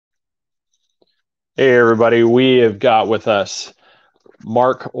Hey, everybody. We have got with us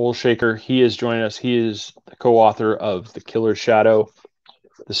Mark Olshaker. He is joining us. He is the co-author of The Killer's Shadow,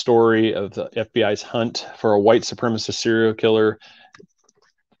 the story of the FBI's hunt for a white supremacist serial killer,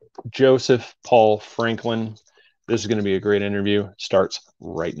 Joseph Paul Franklin. This is going to be a great interview. Starts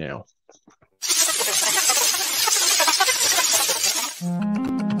right now.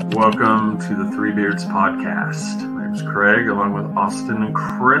 Welcome to the Three Beards podcast. My name is Craig, along with Austin and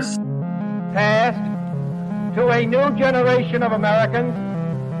Chris. Passed to a new generation of Americans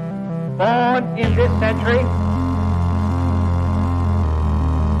born in this century.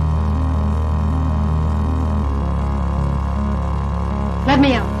 Let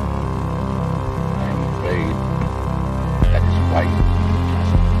me out. I'm afraid that is white.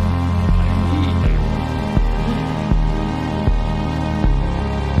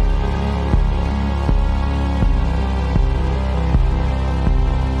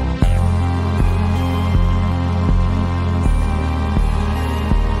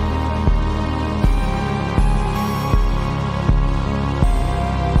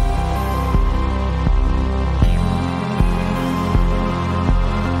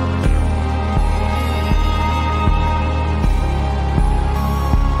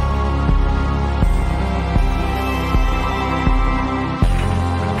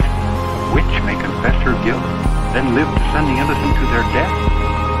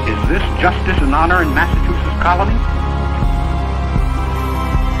 Justice and honor in Massachusetts colony?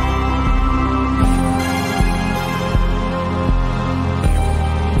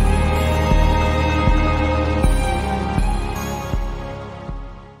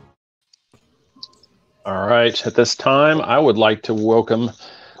 All right. At this time, I would like to welcome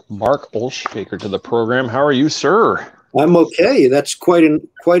Mark Olshaker to the program. How are you, sir? I'm okay. That's quite an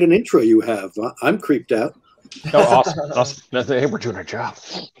intro you have. I'm creeped out. Oh, awesome. Hey, we're doing our job.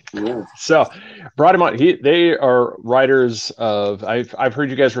 Yeah. So, brought him on. They are writers of. I've heard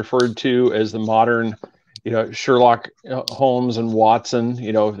you guys referred to as the modern, Sherlock Holmes and Watson.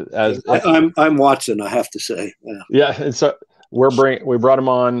 As I'm Watson. I have to say. Yeah. And so we brought him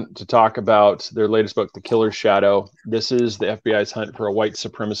on to talk about their latest book, The Killer's Shadow. This is the FBI's hunt for a white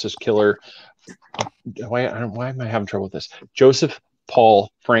supremacist killer. Why am I having trouble with this? Joseph Paul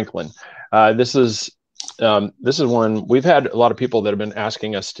Franklin. This is one we've had a lot of people that have been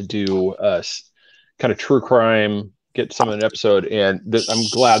asking us to do kind of true crime, get some of an episode, and I'm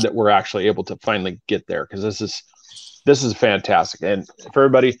glad that we're actually able to finally get there, because this is fantastic. And for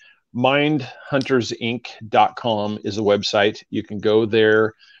everybody, mindhuntersinc.com is a website. You can go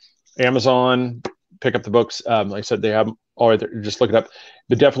there, Amazon, pick up the books. Like I said, they have them all right there. Just look it up.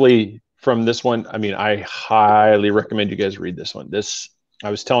 But definitely from this one, I mean, I highly recommend you guys read this one. I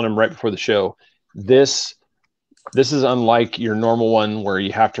was telling him right before the show, this is unlike your normal one where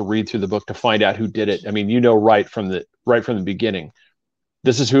you have to read through the book to find out who did it. I mean, right from the beginning.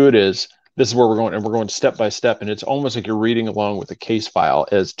 This is who it is. This is where we're going, and we're going step by step. And it's almost like you're reading along with a case file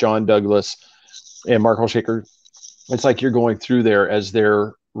as John Douglas and Mark Olshaker. It's like you're going through there as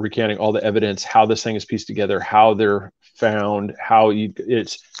they're recanting all the evidence, how this thing is pieced together, how they're found,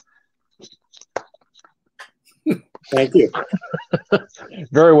 it's. Thank you.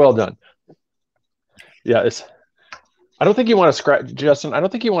 Very well done. Yeah, I don't think you want to scratch, Justin. I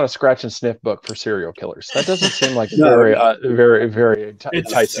don't think you want a scratch and sniff book for serial killers. That doesn't seem like very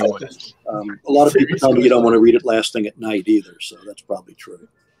enticing one. A lot of people tell me you don't want to read it last thing at night either, so that's probably true.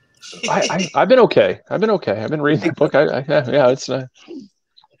 I've been okay. I've been reading the book. It's yeah.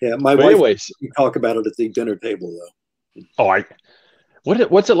 My wife, we talk about it at the dinner table though. Oh,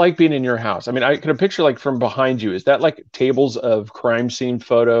 what's it like being in your house? I mean, I can picture like from behind you. Is that like tables of crime scene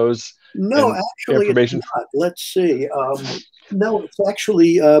photos? No, actually, it's not. Let's see. No, it's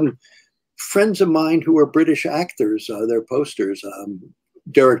actually friends of mine who are British actors. They're posters.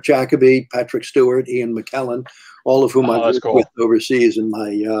 Derek Jacobi, Patrick Stewart, Ian McKellen, all of whom I've worked with overseas in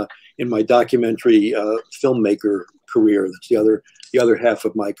my documentary filmmaker career. That's the other half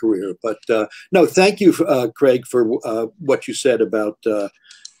of my career. But no, thank you, Craig, for what you said about The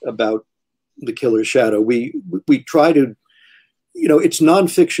Killer's Shadow. We try to. It's a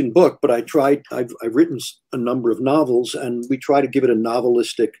nonfiction book, but I've written a number of novels, and we try to give it a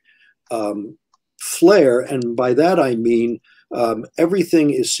novelistic flair. And by that, I mean, everything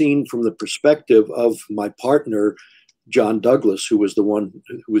is seen from the perspective of my partner, John Douglas, who was the one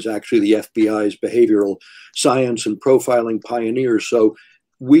who was actually the FBI's behavioral science and profiling pioneer. So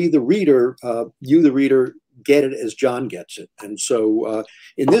we, the reader, you, the reader, get it as John gets it. And so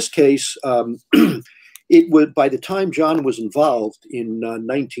in this case, it would, by the time John was involved in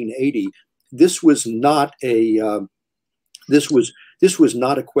 1980, this was not a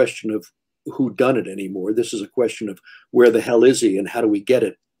question of who done it anymore. This is a question of where the hell is he and how do we get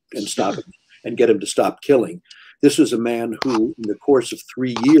it and stop it and get him to stop killing. This was a man who, in the course of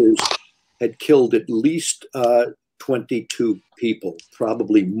 3 years, had killed at least 22 people,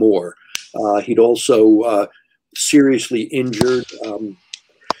 probably more. He'd also seriously injured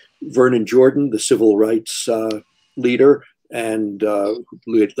Vernon Jordan, the civil rights leader, and who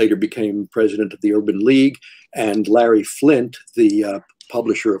later became president of the Urban League, and Larry Flint, the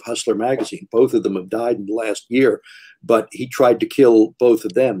publisher of Hustler magazine. Both of them have died in the last year, but he tried to kill both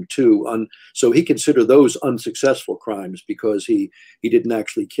of them too. So he considered those unsuccessful crimes because he didn't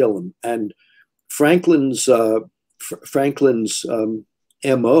actually kill them. And Franklin's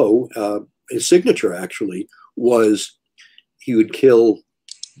MO, his signature actually, was he would kill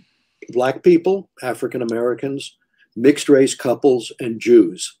Black people, African Americans, mixed race couples, and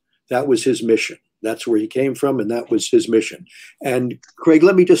Jews. That was his mission. That's where he came from, and that was his mission. And Craig,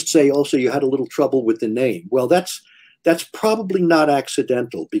 let me just say also, you had a little trouble with the name. Well, that's probably not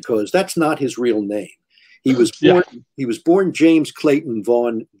accidental, because that's not his real name. He was born James Clayton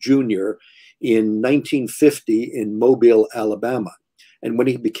Vaughn Jr. in 1950 in Mobile, Alabama. And when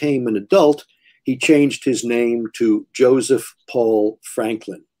he became an adult, he changed his name to Joseph Paul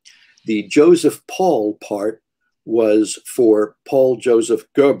Franklin. The Joseph Paul part was for Paul Joseph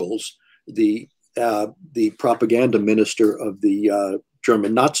Goebbels, the propaganda minister of the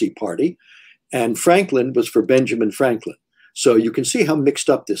German Nazi Party, and Franklin was for Benjamin Franklin. So you can see how mixed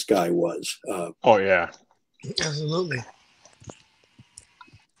up this guy was. Oh yeah, absolutely.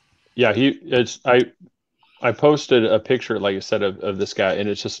 Yeah, I posted a picture, like I said, of this guy, and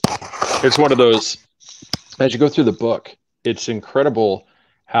it's one of those. As you go through the book, it's incredible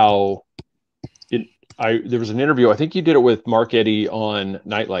how there was an interview, I think you did it with Mark Eddy on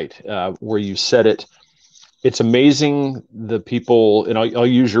Nightlight, where you said it. It's amazing the people, and I'll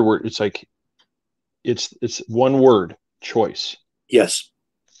use your word. It's like, it's one word, choice. Yes.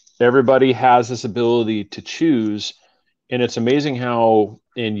 Everybody has this ability to choose, and it's amazing how,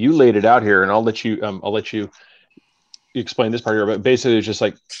 and you laid it out here, and I'll let you explain this part here, but basically it's just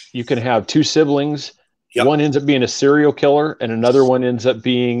like, you can have two siblings. Yep. One ends up being a serial killer, and another one ends up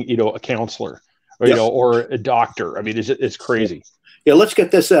being, a counselor. Or, or a doctor. I mean, it's crazy. Yeah, let's get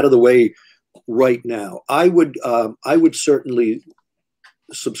this out of the way right now. I would certainly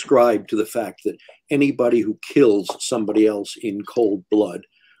subscribe to the fact that anybody who kills somebody else in cold blood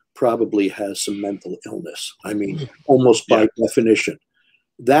probably has some mental illness. I mean, almost by definition.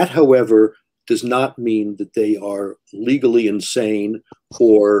 That, however, does not mean that they are legally insane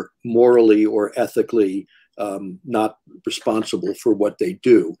or morally or ethically not responsible for what they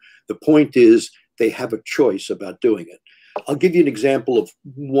do. The point is, they have a choice about doing it. I'll give you an example of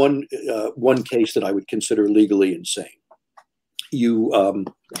one case that I would consider legally insane. You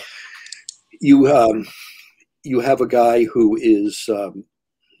have a guy who is, and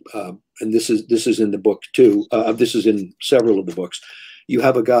this is in the book too. This is in several of the books. You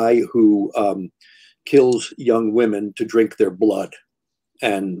have a guy who kills young women to drink their blood,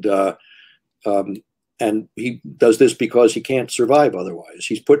 and he does this because he can't survive otherwise.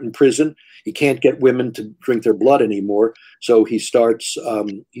 He's put in prison. He can't get women to drink their blood anymore. So he starts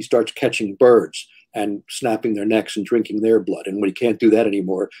catching birds and snapping their necks and drinking their blood. And when he can't do that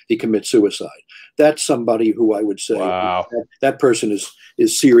anymore, he commits suicide. That's somebody who I would say, wow, that person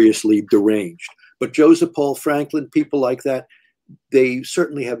is seriously deranged. But Joseph Paul Franklin, people like that, they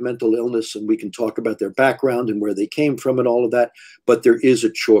certainly have mental illness, and we can talk about their background and where they came from and all of that. But there is a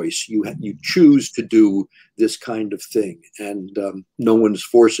choice. You choose to do this kind of thing, and no one's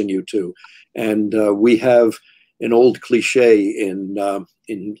forcing you to. And we have an old cliche in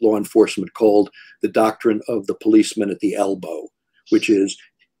law enforcement called the doctrine of the policeman at the elbow, which is,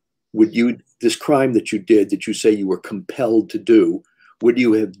 this crime that you did, that you say you were compelled to do, would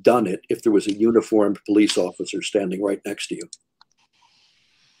you have done it if there was a uniformed police officer standing right next to you?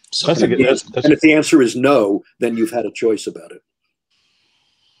 And if the answer is no, then you've had a choice about it.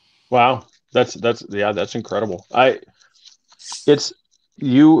 Wow, that's incredible. It's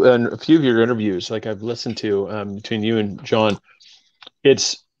you and a few of your interviews, like I've listened to between you and John.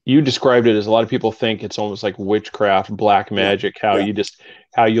 You described it as, a lot of people think it's almost like witchcraft, black magic. How you'll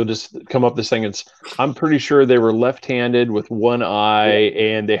just come up with this thing. I'm pretty sure they were left-handed with one eye,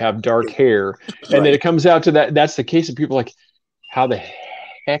 and they have dark hair, and then it comes out to that. That's the case, and people are like, how the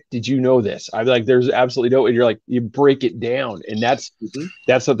heck did you know this? I'm like, there's absolutely no, and you're like, you break it down, and that's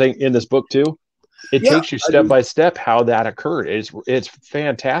the thing in this book too. It takes you step by step how that occurred. It's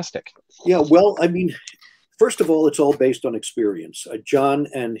fantastic. Yeah, well, I mean, first of all, it's all based on experience. John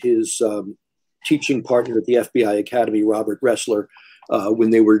and his teaching partner at the FBI Academy, Robert Ressler, when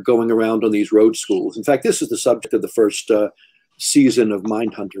they were going around on these road schools. In fact, this is the subject of the first season of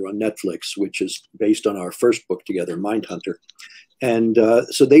Mindhunter on Netflix, which is based on our first book together, Mindhunter. And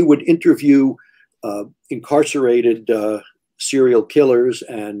so they would interview incarcerated serial killers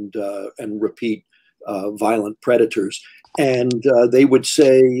and repeat violent predators. And they would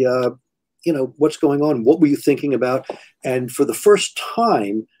say, you know, what's going on? What were you thinking about? And for the first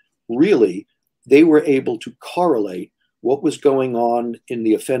time, really, they were able to correlate what was going on in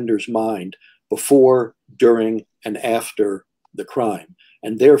the offender's mind before, during, and after the crime.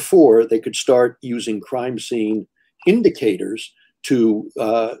 And therefore, they could start using crime scene indicators to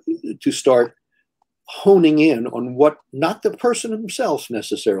start honing in on what, not the person himself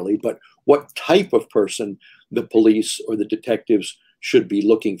necessarily, but what type of person the police or the detectives should be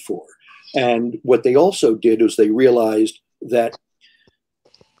looking for. And what they also did was they realized that,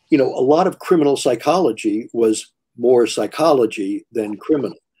 you know, a lot of criminal psychology was more psychology than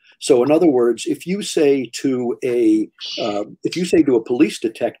criminal. So in other words, if you say to a police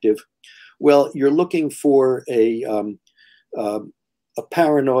detective, well, you're looking for a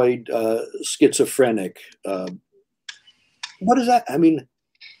paranoid schizophrenic, what does that? I mean,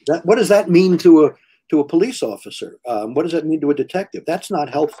 what does that mean to a police officer? What does that mean to a detective? That's not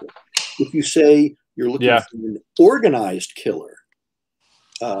helpful. If you say you're looking for an organized killer,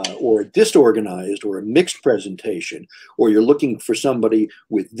 or a disorganized or a mixed presentation, or you're looking for somebody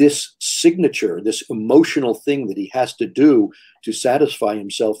with this signature, this emotional thing that he has to do to satisfy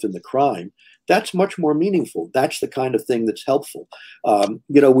himself in the crime, that's much more meaningful. That's the kind of thing that's helpful.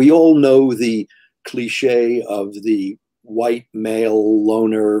 You know, we all know the cliche of the white male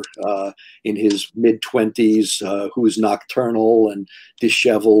loner in his mid-20s who's nocturnal and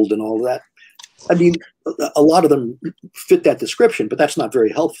disheveled and all that. I mean, a lot of them fit that description, but that's not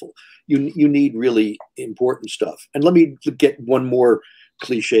very helpful. You need really important stuff. And let me get one more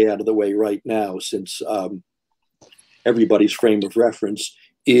cliche out of the way right now, since everybody's frame of reference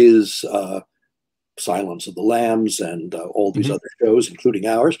is Silence of the Lambs and all these other shows, including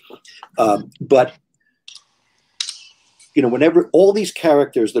ours. But you know, whenever all these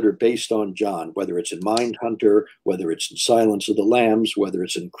characters that are based on John, whether it's in Mindhunter, whether it's in Silence of the Lambs, whether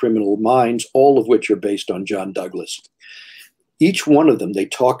it's in Criminal Minds, all of which are based on John Douglas, each one of them, they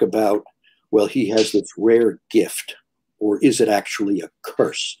talk about, well, he has this rare gift, or is it actually a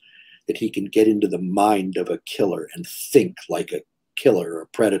curse that he can get into the mind of a killer and think like a killer or a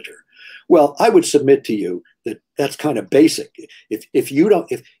predator? Well, I would submit to you that that's kind of basic. If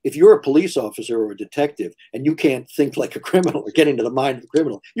you're a police officer or a detective and you can't think like a criminal or get into the mind of the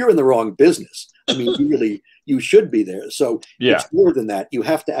criminal, you're in the wrong business. I mean, you should be there. So it's more than that. You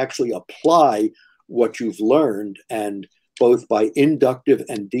have to actually apply what you've learned, and both by inductive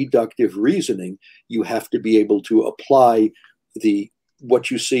and deductive reasoning, you have to be able to apply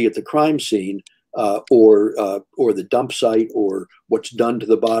what you see at the crime scene or the dump site, or what's done to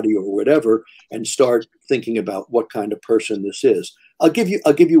the body, or whatever, and start thinking about what kind of person this is. I'll give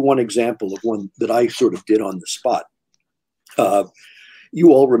you one example of one that I sort of did on the spot.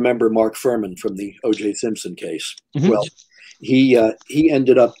 You all remember Mark Furman from the O.J. Simpson case. Well, he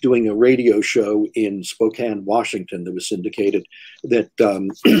ended up doing a radio show in Spokane, Washington, that was syndicated, that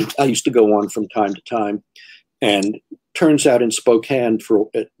I used to go on from time to time. And turns out in Spokane,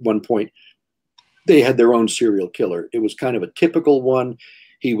 at one point, they had their own serial killer. It was kind of a typical one.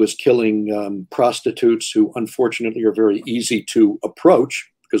 He was killing prostitutes who, unfortunately, are very easy to approach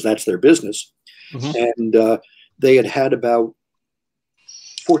because that's their business. And they had about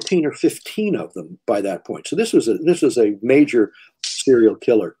 14 or 15 of them by that point. So this was a major serial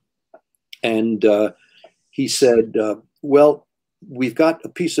killer. And he said, well, we've got a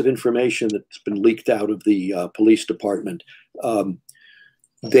piece of information that's been leaked out of the police department.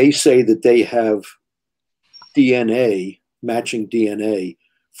 They say that they have matching DNA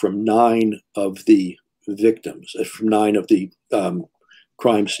from 9 of the victims, from 9 of the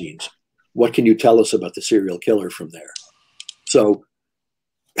crime scenes. What can you tell us about the serial killer from there? So,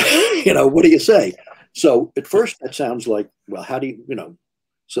 you know, what do you say? So at first that sounds like, well, how do you,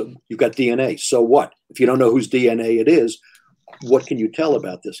 so you've got DNA. So what? If you don't know whose DNA it is, what can you tell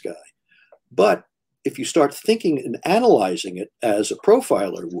about this guy? But if you start thinking and analyzing it as a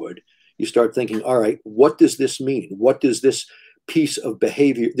profiler would, you start thinking, all right, what does this mean? What does this piece of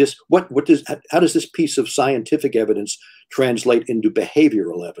behavior, how does this piece of scientific evidence translate into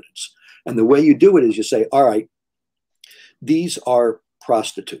behavioral evidence? And the way you do it is you say, all right, these are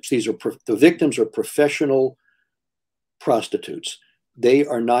prostitutes. The victims are professional prostitutes. They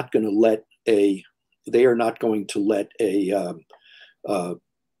are not going to let a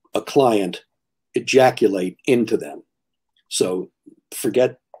client ejaculate into them. So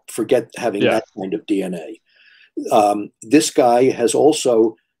forget having that kind of DNA. This guy has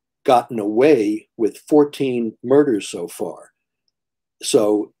also gotten away with 14 murders so far.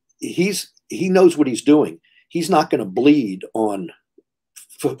 So he knows what he's doing. He's not going to bleed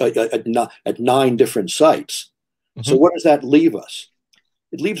at 9 different sites. Mm-hmm. So what does that leave us?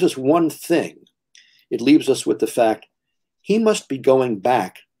 It leaves us one thing. It leaves us with the fact he must be going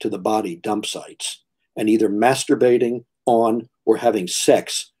back to the body dump sites and either masturbating on or having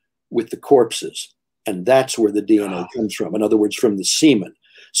sex with the corpses. And that's where the DNA comes from. In other words, from the semen.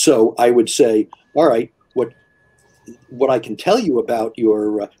 So I would say, all right, what I can tell you about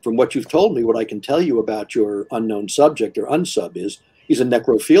your, from what you've told me, what I can tell you about your unknown subject or unsub is he's a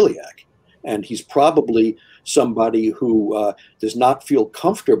necrophiliac. And he's probably somebody who does not feel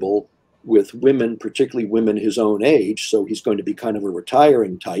comfortable with women, particularly women his own age. So he's going to be kind of a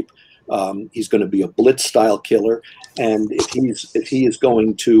retiring type. He's going to be a blitz style killer. And if he is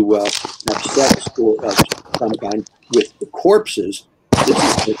going to have sex or some kind with the corpses, this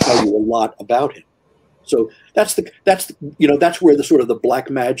is going to tell you a lot about him. So that's where the sort of the black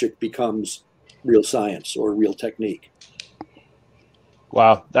magic becomes real science or real technique.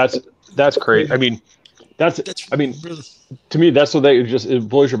 Wow, that's great. I mean, to me, that's what it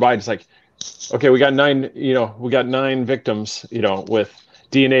blows your mind. It's like, okay, we got 9 victims, with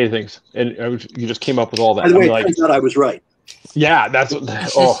DNA things, and you just came up with all that. By the way, it turns out I was right. Yeah,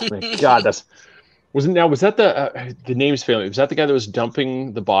 oh my God, was that the name's failing? Was that the guy that was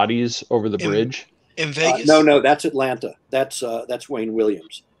dumping the bodies over the bridge? In Vegas? No, that's Atlanta. That's Wayne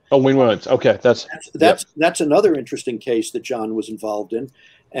Williams. Oh, Wayne Williams. Okay, that's another interesting case that John was involved in,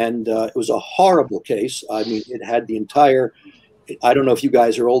 and it was a horrible case. I mean, it had the entire. I don't know if you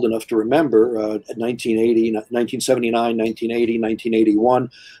guys are old enough to remember 1980, 1979, 1980, 1981,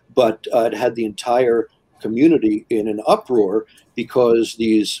 but it had the entire community in an uproar because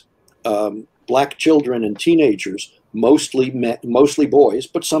these black children and teenagers, mostly boys,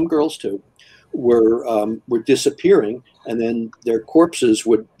 but some girls too, were disappearing, and then their corpses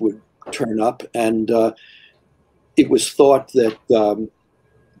would turn up, and it was thought that the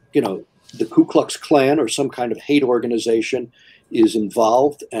Ku Klux Klan or some kind of hate organization is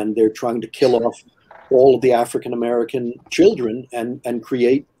involved, and they're trying to kill off all of the African American children and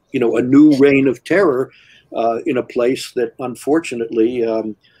create a new reign of terror in a place that unfortunately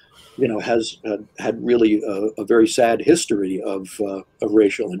has had really a very sad history of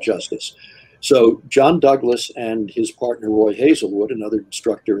racial injustice. So John Douglas and his partner Roy Hazelwood, another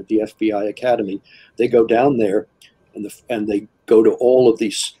instructor at the FBI Academy, they go down there and they go to all of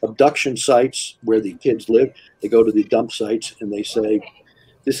these abduction sites where the kids live. They go to the dump sites and they say,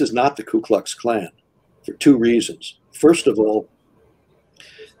 this is not the Ku Klux Klan for 2 reasons. First of all,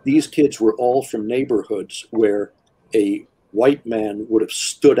 these kids were all from neighborhoods where a white man would have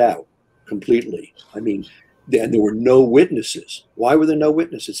stood out completely. I mean, and there were no witnesses. Why were there no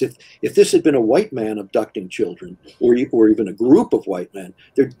witnesses? If this had been a white man abducting children, or even a group of white men,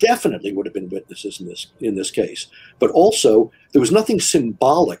 there definitely would have been witnesses in this case. But also, there was nothing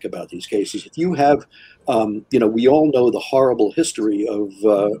symbolic about these cases. If you have, we all know the horrible history of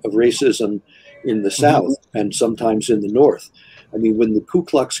racism in the South and sometimes in the North. I mean, when the Ku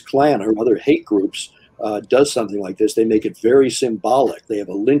Klux Klan or other hate groups does something like this, they make it very symbolic. They have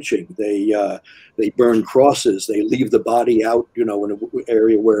a lynching. They burn crosses. They leave the body out, in an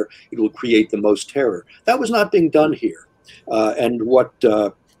area where it will create the most terror. That was not being done here. And what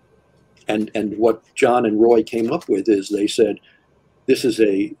John and Roy came up with is they said,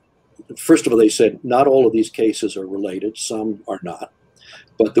 first of all, they said not all of these cases are related. Some are not.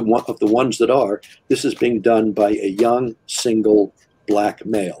 But the ones that are, this is being done by a young, single, black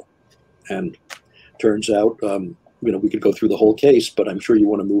male. And turns out, we could go through the whole case, but I'm sure you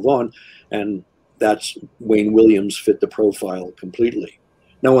want to move on. And that's Wayne Williams fit the profile completely.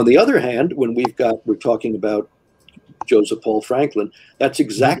 Now, on the other hand, when we're talking about Joseph Paul Franklin, that's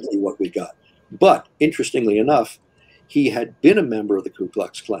exactly what we got. But interestingly enough, he had been a member of the Ku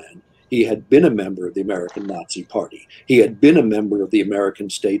Klux Klan. He had been a member of the American Nazi Party. He had been a member of the American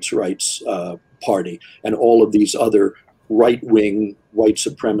States Rights Party and all of these other right-wing, white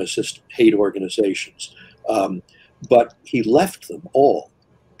supremacist hate organizations. But he left them all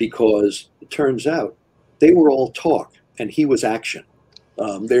because it turns out they were all talk and he was action.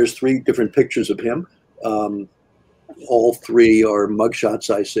 There's 3 different pictures of him. All 3 are mugshots,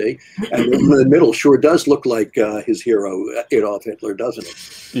 I see. And in the middle sure does look like his hero, Adolf Hitler, doesn't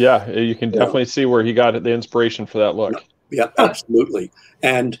it? Yeah, you can definitely see where he got the inspiration for that look. Yeah, absolutely.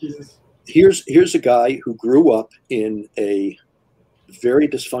 And here's a guy who grew up in a very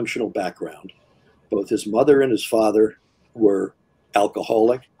dysfunctional background. Both his mother and his father were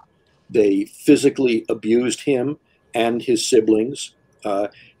alcoholic. They physically abused him and his siblings.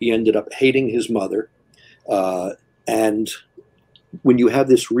 He ended up hating his mother. And when you have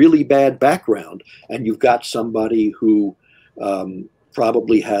this really bad background and you've got somebody who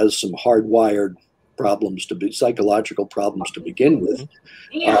probably has some hardwired problems psychological problems to begin with,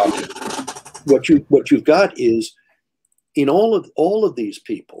 what you've got is, in all of these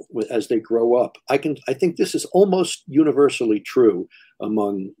people as they grow up, I think this is almost universally true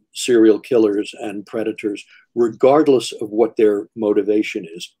among serial killers and predators, regardless of what their motivation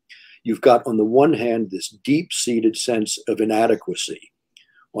is. You've got, on the one hand, this deep-seated sense of inadequacy.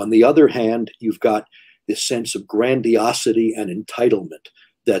 On the other hand, you've got this sense of grandiosity and entitlement,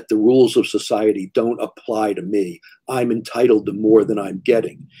 that the rules of society don't apply to me. I'm entitled to more than I'm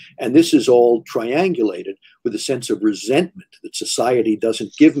getting. And this is all triangulated with a sense of resentment that society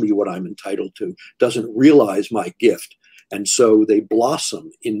doesn't give me what I'm entitled to, doesn't realize my gift. And so they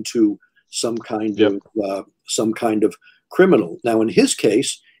blossom into some kind of criminal. Now, in his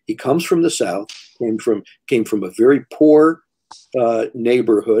case, he comes from the South, came from a very poor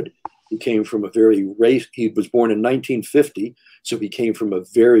neighborhood. He came from he was born in 1950, so he came from a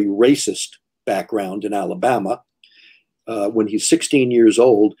very racist background in Alabama. When he's 16 years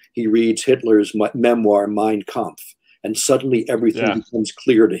old, he reads Hitler's memoir, Mein Kampf, and suddenly everything becomes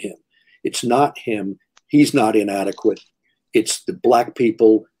clear to him. It's not him. He's not inadequate. It's the black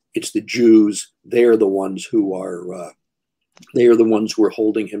people. It's the Jews. They're the ones who are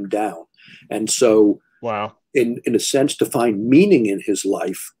holding him down. And so, in a sense, to find meaning in his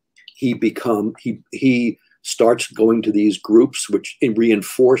life, he starts going to these groups which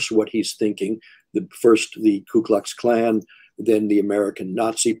reinforce what he's thinking. First the Ku Klux Klan, then the American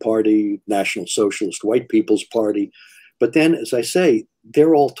Nazi Party, National Socialist White People's Party. But then, as I say,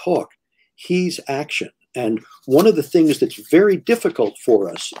 they're all talk. He's action. And one of the things that's very difficult for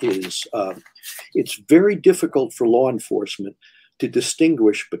us is it's very difficult for law enforcement to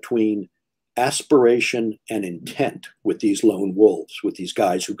distinguish between aspiration and intent with these lone wolves, with these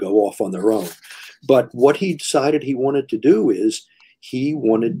guys who go off on their own. But what he decided he wanted to do is he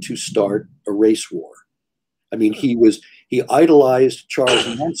wanted to start a race war. I mean, he idolized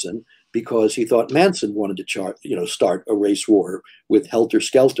Charles Manson because he thought Manson wanted to start a race war with Helter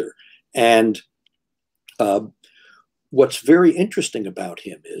Skelter. And what's very interesting about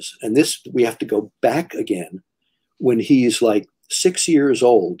him is, and this we have to go back again, when he's like 6 years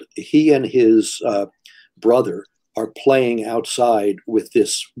old, he and his brother are playing outside with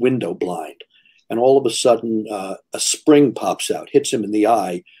this window blind. And all of a sudden, a spring pops out, hits him in the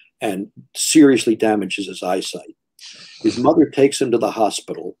eye, and seriously damages his eyesight. His mother takes him to the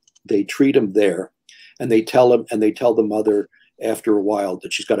hospital. They treat him there, and they tell the mother after a while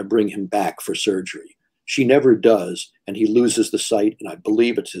that she's got to bring him back for surgery. She never does, and he loses the sight, and I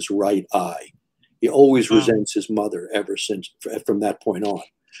believe it's his right eye. He always resents his mother ever since, from that point on.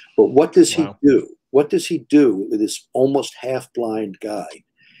 But what does he do? What does he do with this almost half-blind guy?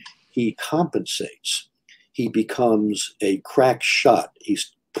 He compensates. He becomes a crack shot. He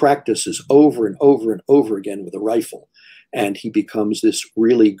practices over and over and over again with a rifle, and he becomes this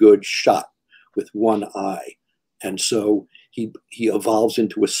really good shot with one eye. And so he evolves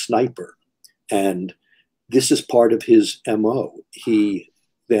into a sniper, and this is part of his MO. He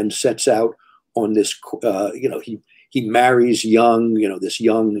then sets out on this, he marries young, this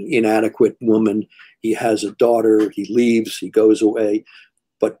young, inadequate woman. He has a daughter. He leaves. He goes away.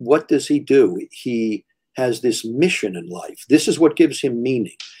 But what does he do? He has this mission in life. This is what gives him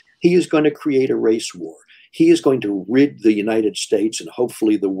meaning. He is going to create a race war. He is going to rid the United States and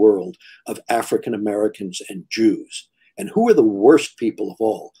hopefully the world of African Americans and Jews. And who are the worst people of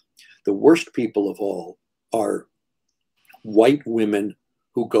all? The worst people of all are white women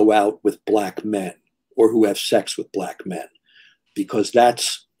who go out with black men or who have sex with black men, because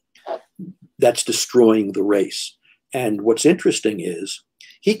that's destroying the race. And what's interesting is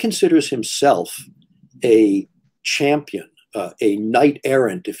he considers himself a champion, a knight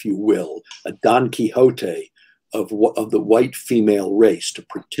errant, if you will, a Don Quixote of the white female race, to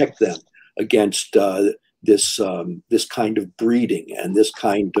protect them against this kind of breeding and this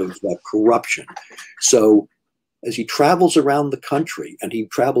kind of corruption. So as he travels around the country, and he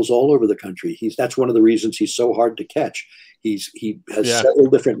travels all over the country, that's one of the reasons he's so hard to catch. He has several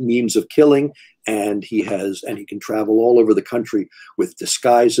different means of killing, and he can travel all over the country with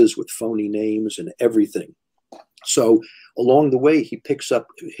disguises, with phony names and everything. So along the way, he picks up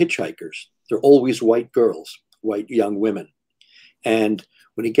hitchhikers. They're always white girls, white young women. And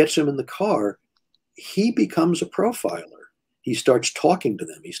when he gets them in the car, he becomes a profiler. He starts talking to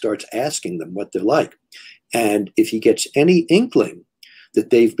them. He starts asking them what they're like. And if he gets any inkling that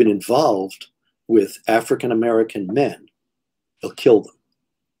they've been involved with African-American men, he'll kill them.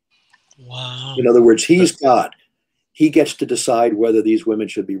 Wow. In other words, he's God. He gets to decide whether these women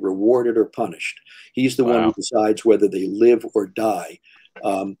should be rewarded or punished. He's the one who decides whether they live or die.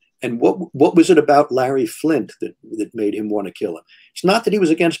 And what was it about Larry Flint that made him want to kill him? It's not that he was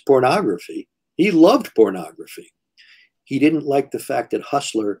against pornography. He loved pornography. He didn't like the fact that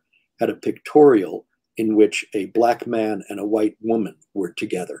Hustler had a pictorial in which a black man and a white woman were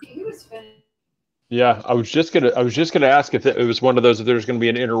together. Yeah, I was just gonna ask if it was one of those, if there's going to be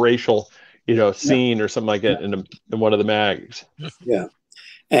an interracial, scene or something like that in one of the mags. Yeah,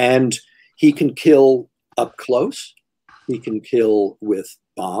 and he can kill up close. He can kill with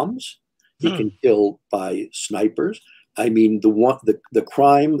bombs. He can kill by snipers. I mean, the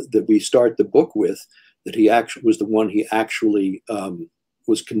crime that we start the book with, that he actually was the one he actually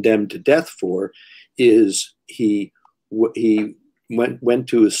was condemned to death for, is he went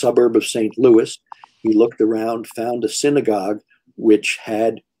to a suburb of St. Louis. He looked around, found a synagogue which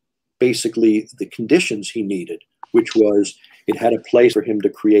had basically the conditions he needed, which was it had a place for him to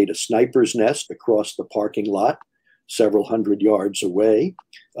create a sniper's nest across the parking lot, several hundred yards away,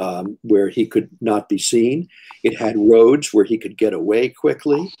 where he could not be seen. It had roads where he could get away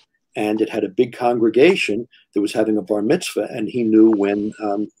quickly, and it had a big congregation that was having a bar mitzvah, and he knew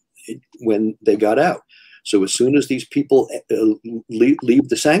when they got out. So as soon as these people leave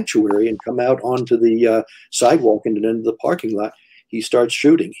the sanctuary and come out onto the sidewalk and into the parking lot, he starts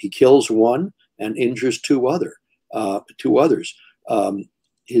shooting. He kills one and injures two others.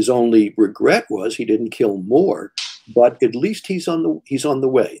 His only regret was he didn't kill more, but at least he's on the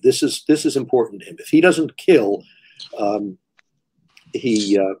way. This is important to him. If he doesn't kill,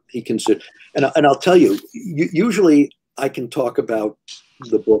 he can sit. And I'll tell you, usually I can talk about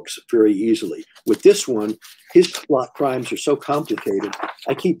the books very easily. With this one, his plot crimes are so complicated.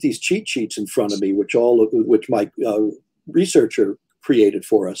 I keep these cheat sheets in front of me, which my researcher created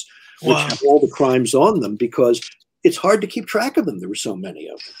for us, which have all the crimes on them, because it's hard to keep track of them. There were so many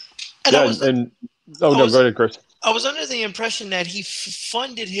of them. Go ahead, Chris. I was under the impression that he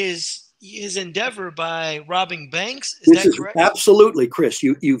funded his endeavor by robbing banks. Is that correct? Absolutely, Chris.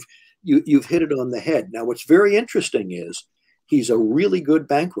 You've hit it on the head. Now, what's very interesting is he's a really good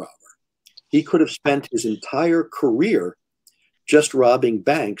bank robber. He could have spent his entire career just robbing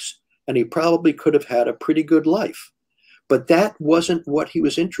banks, and he probably could have had a pretty good life. But that wasn't what he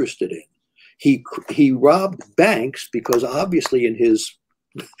was interested in. He robbed banks because obviously in his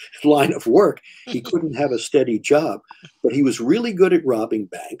line of work, he couldn't have a steady job, but he was really good at robbing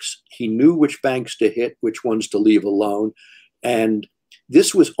banks. He knew which banks to hit, which ones to leave alone. And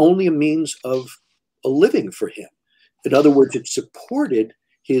this was only a means of a living for him. In other words, it supported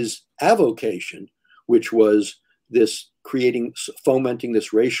his avocation, which was fomenting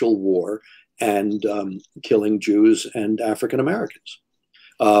this racial war and killing Jews and African Americans.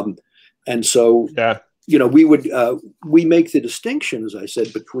 And so, we make the distinction, as I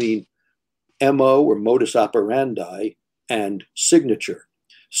said, between MO or modus operandi and signature.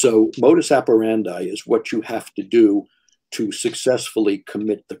 So modus operandi is what you have to do to successfully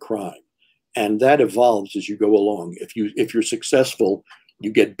commit the crime. And that evolves as you go along. If you're successful,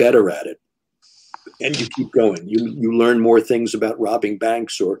 you get better at it and you keep going. You learn more things about robbing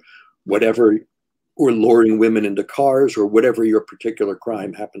banks or whatever, or luring women into cars, or whatever your particular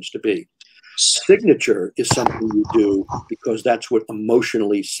crime happens to be. Signature is something you do because that's what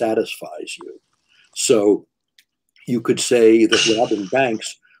emotionally satisfies you. So you could say that robbing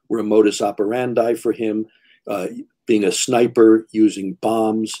banks were a modus operandi for him, being a sniper, using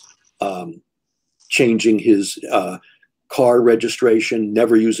bombs, changing his car registration,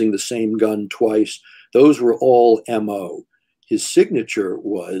 never using the same gun twice. Those were all MO. His signature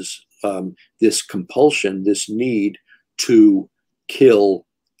was this compulsion, this need to kill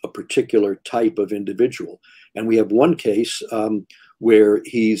a particular type of individual. And we have one case where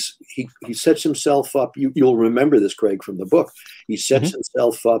he sets himself up. You'll remember this, Craig, from the book. He sets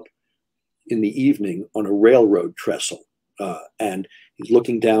himself up in the evening on a railroad trestle, and he's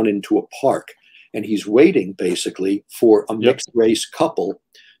looking down into a park, and he's waiting basically for a mixed race couple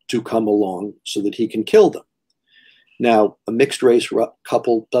to come along so that he can kill them. Now, a mixed race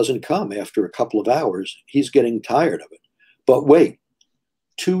couple doesn't come after a couple of hours. He's getting tired of it. But wait,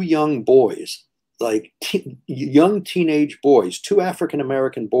 two young boys, like young teenage boys, two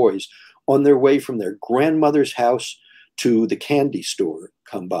African-American boys on their way from their grandmother's house to the candy store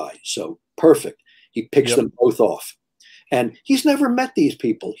come by. So perfect. He picks them both off. And he's never met these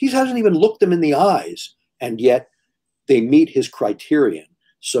people. He hasn't even looked them in the eyes. And yet they meet his criterion.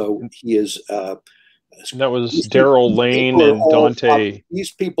 So he is And that was Daryl Lane and Dante.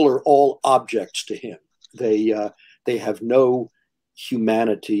 These people are all objects to him. They have no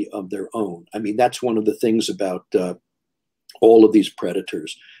humanity of their own. I mean, that's one of the things about all of these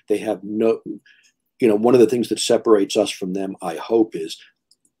predators. They have no, one of the things that separates us from them, I hope, is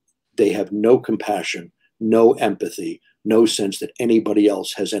they have no compassion, no empathy, no sense that anybody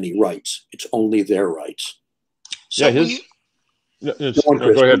else has any rights. It's only their rights. So go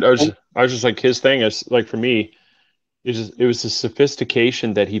ahead. I was just like, his thing is like, for me, it was the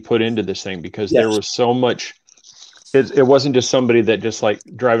sophistication that he put into this thing, because there was so much. It wasn't just somebody that just like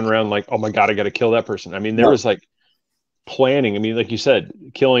driving around like, oh my God, I got to kill that person. I mean, there was like planning. I mean, like you said,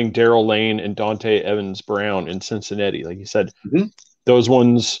 killing Daryl Lane and Dante Evans Brown in Cincinnati. Like you said, those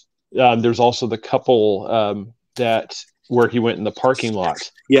ones. There's also the couple that where he went in the parking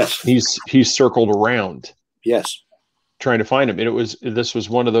lot. Yes, he's circled around. Yes, trying to find him, and this was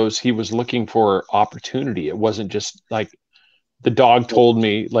one of those. He was looking for opportunity. It wasn't just like the dog told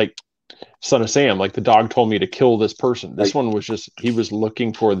me, like Son of Sam, like the dog told me to kill this person. This one was just, he was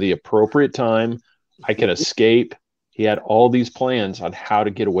looking for the appropriate time. I can escape. He had all these plans on how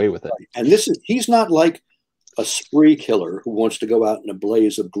to get away with it. And he's not like a spree killer who wants to go out in a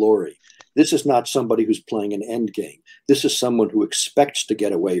blaze of glory. This is not somebody who's playing an end game. This is someone who expects to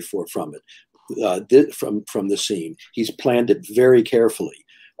get away from it, from the scene. He's planned it very carefully.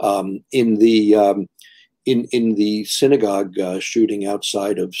 In the synagogue shooting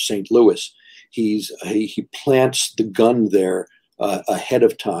outside of St. Louis, he plants the gun there ahead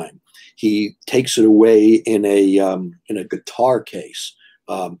of time. He takes it away in a guitar case.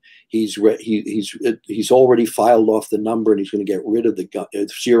 He's already filed off the number, and he's going to get rid of the gun,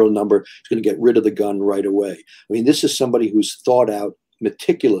 serial number. He's going to get rid of the gun right away. I mean, this is somebody who's thought out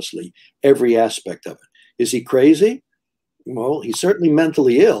meticulously every aspect of it. Is he crazy? Well, he's certainly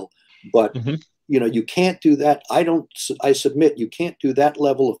mentally ill, but you can't do that. I submit you can't do that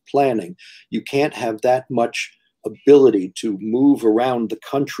level of planning. You can't have that much ability to move around the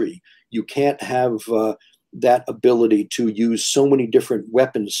country. You can't have that ability to use so many different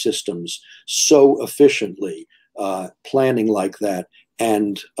weapon systems so efficiently, planning like that,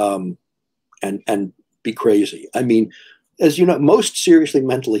 and be crazy. I mean, as you know, most seriously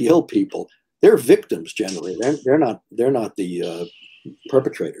mentally ill people, they're victims generally. They're not the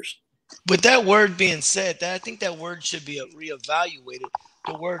perpetrators. With that word being said, I think that word should be reevaluated.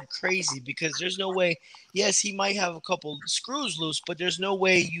 The word crazy, because there's no way. Yes, he might have a couple screws loose, but there's no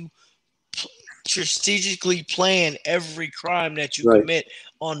way you strategically plan every crime that you commit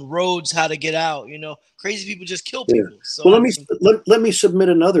on roads, how to get out. Crazy people just kill people. So well, let me submit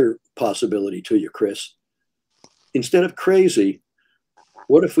another possibility to you, Chris. Instead of crazy,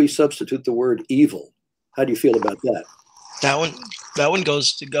 what if we substitute the word evil? How do you feel about that? That one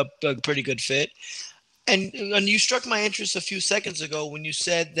goes to a pretty good fit. And you struck my interest a few seconds ago when you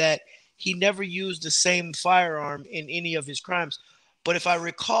said that he never used the same firearm in any of his crimes. But if I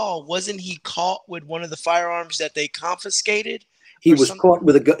recall, wasn't he caught with one of the firearms that they confiscated? He was caught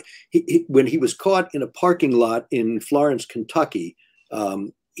with a gun. When he was caught in a parking lot in Florence, Kentucky,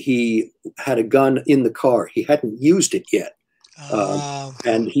 he had a gun in the car. He hadn't used it yet.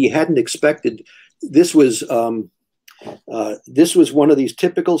 And he hadn't expected. This was one of these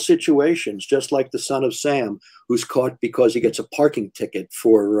typical situations, just like the Son of Sam, who's caught because he gets a parking ticket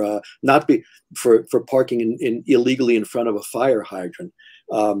for parking illegally in front of a fire hydrant.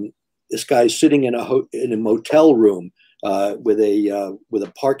 This guy's sitting in a motel room with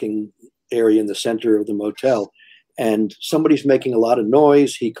a parking area in the center of the motel, and somebody's making a lot of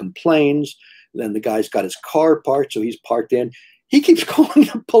noise. He complains. Then the guy's got his car parked, so he's parked in. He keeps calling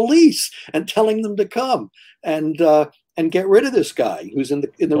the police and telling them to come and get rid of this guy who's in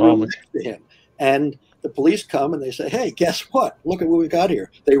the room next to him. And the police come and they say, "Hey, guess what? Look at what we got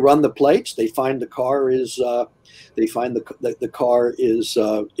here." They run the plates. They find the car is the car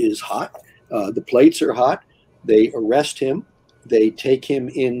is hot. The plates are hot. They arrest him. They take him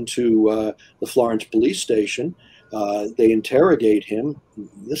into the Florence police station. They interrogate him.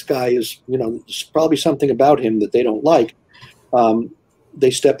 This guy is, there's probably something about him that they don't like.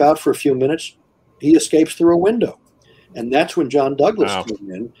 They step out for a few minutes. He escapes through a window. And that's when John Douglas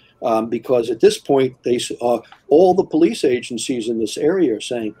came in, because at this point, all the police agencies in this area are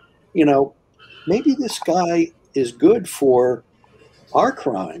saying, maybe this guy is good for our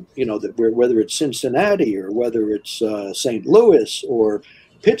crime, whether it's Cincinnati or whether it's St. Louis or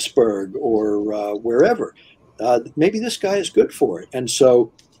Pittsburgh or wherever. Maybe this guy is good for it. And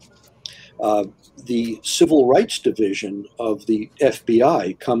so the Civil Rights Division of the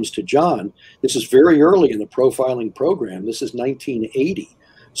FBI comes to John. This is very early in the profiling program. This is 1980.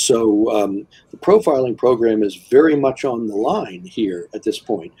 So the profiling program is very much on the line here at this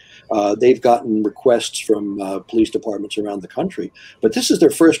point. They've gotten requests from police departments around the country, but this is their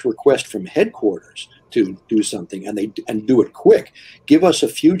first request from headquarters to do something, and do it quick. Give us a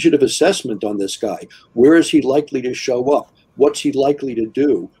fugitive assessment on this guy. Where is he likely to show up? What's he likely to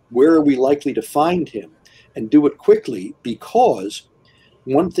do? Where are we likely to find him? And do it quickly, because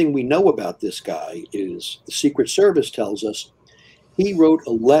one thing we know about this guy is the Secret Service tells us he wrote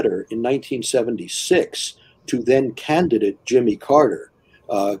a letter in 1976 to then candidate Jimmy Carter,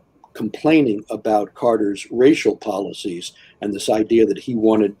 complaining about Carter's racial policies and this idea that he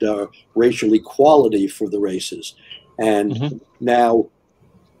wanted racial equality for the races. And now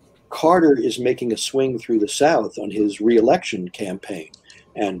Carter is making a swing through the South on his re-election campaign,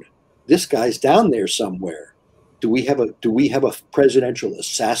 and this guy's down there somewhere. Do we have a presidential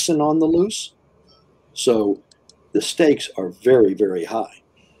assassin on the loose? So the stakes are very, very high.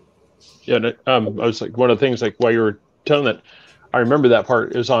 Yeah, I was like, one of the things, like while you were telling that, I remember that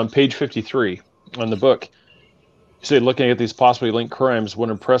part. It was on page 53 on the book. You say, looking at these possibly linked crimes, what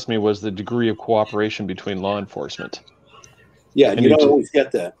impressed me was the degree of cooperation between law enforcement. Yeah, and you don't always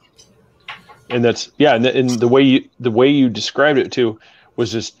get that. And that's, yeah, and the way you described it too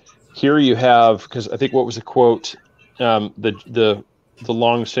was just, here you have, because I think what was the quote, the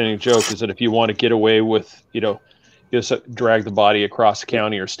long-standing joke is that if you want to get away with, just drag the body across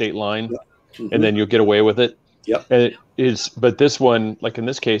county or state line, and then you'll get away with it. Yep. And it is, but this one, like in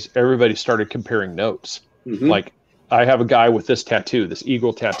this case, everybody started comparing notes. Like, I have a guy with this tattoo, this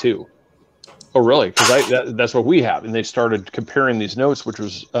eagle tattoo. Oh, really? Because that's what we have. And they started comparing these notes, which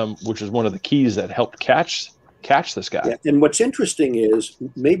was one of the keys that helped catch this guy. Yeah. And what's interesting is,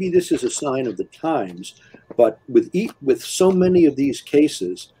 maybe this is a sign of the times, but with so many of these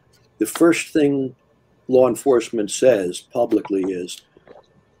cases, the first thing law enforcement says publicly is,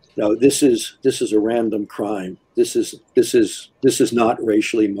 no, this is a random crime. This is not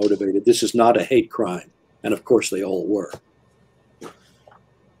racially motivated. This is not a hate crime. And of course they all were.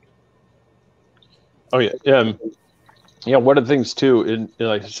 Oh yeah. Yeah. One of the things too, and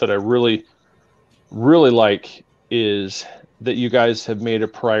like I said, I really, really like is that you guys have made a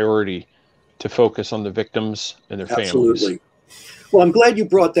priority to focus on the victims and their families. Absolutely. Well, I'm glad you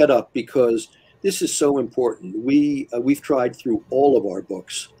brought that up, because this is so important. We've tried through all of our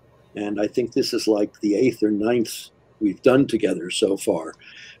books, and I think this is like the 8th or 9th we've done together so far.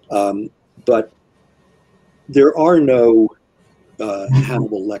 But there are no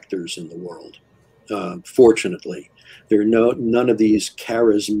Hannibal Lecters in the world. Fortunately, there are none of these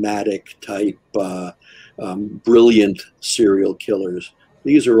charismatic type, brilliant serial killers.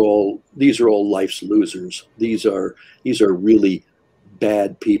 These are all life's losers. These are really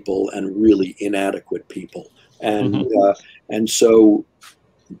bad people and really inadequate people, and so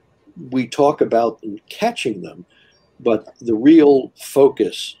we talk about catching them, but the real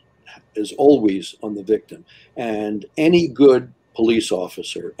focus is always on the victim. And any good police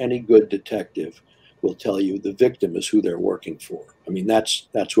officer, any good detective will tell you the victim is who they're working for. I mean, that's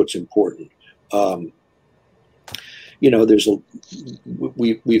what's important.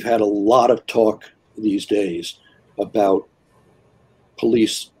 We've had a lot of talk these days about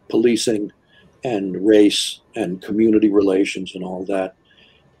policing and race and community relations and all that.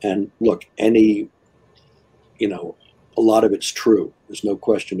 And look, a lot of it's true. There's no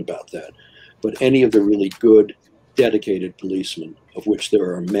question about that. But any of the really good, dedicated policemen, of which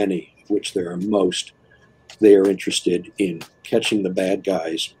there are many, of which there are most, they are interested in catching the bad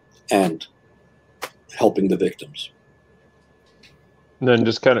guys and helping the victims. And then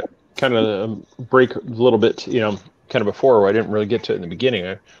just kind of break a little bit, kind of before, where I didn't really get to it in the beginning.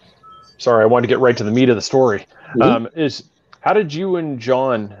 I wanted to get right to the meat of the story. Is how did you and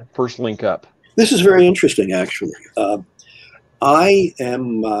John first link up? This is very interesting, actually. I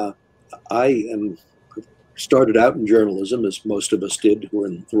started out in journalism, as most of us did who were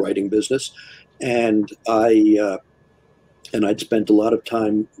in the writing business, and I'd spent a lot of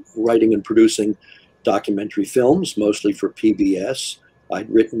time writing and producing documentary films, mostly for PBS. I'd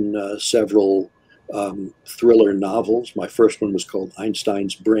written several thriller novels. My first one was called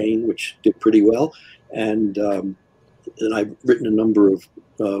Einstein's Brain, which did pretty well, and I've written a number of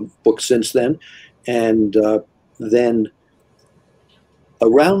books since then. And then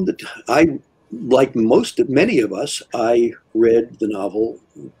around like many of us, I read the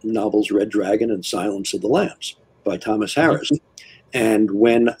novels Red Dragon and Silence of the Lambs by Thomas Harris. And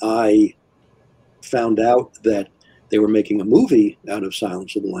when I found out that they were making a movie out of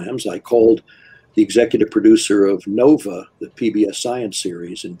Silence of the Lambs, I called the executive producer of Nova, the PBS science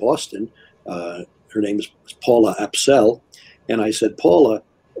series in Boston. Her name is Paula Apsell. And I said, Paula,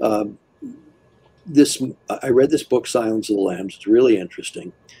 um, I read this book, Silence of the Lambs. It's really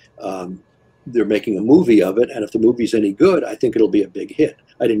interesting. They're making a movie of it, and if the movie's any good, I think it'll be a big hit.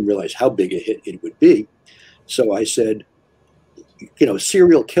 I didn't realize how big a hit it would be. So I said, you know,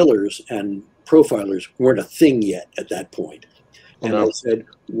 serial killers and profilers weren't a thing yet at that point. And I said,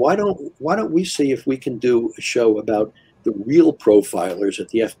 why don't we see if we can do a show about the real profilers at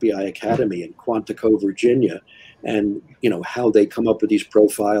the FBI Academy in Quantico, Virginia, and you know how they come up with these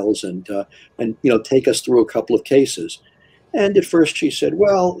profiles, and you know, take us through a couple of cases. And at first she said,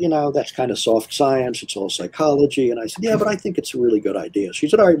 well, you know, that's kind of soft science. It's all psychology. And I said, yeah, but I think it's a really good idea. She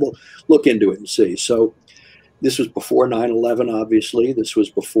said, all right, well, look into it and see. So this was before 9/11, obviously. This was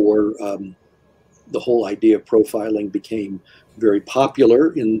before the whole idea of profiling became very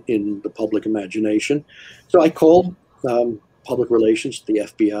popular in the public imagination. So I called public relations at the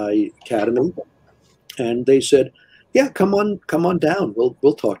FBI Academy, and they said, yeah, come on down.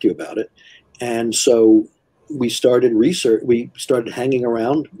 We'll talk to you about it. And so we started research. We started hanging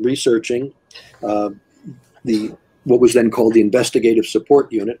around researching what was then called the Investigative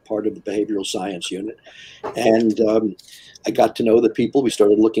Support Unit, part of the Behavioral Science Unit. And I got to know the people. We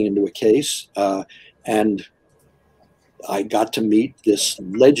started looking into a case, and I got to meet this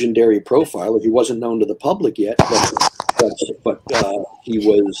legendary profiler. He wasn't known to the public yet, but he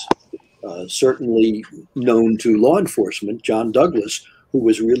was certainly known to law enforcement, John Douglas, who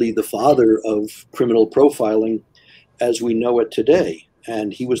was really the father of criminal profiling as we know it today.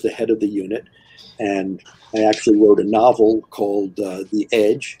 And he was the head of the unit. And I actually wrote a novel called The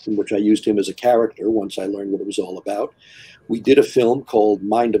Edge, in which I used him as a character once I learned what it was all about. We did a film called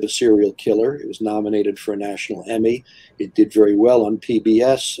Mind of a Serial Killer. It was nominated for a National Emmy. It did very well on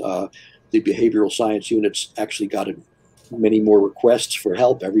PBS. The behavioral science units actually got many more requests for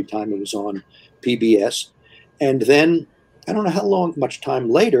help every time it was on PBS. And then, I don't know much time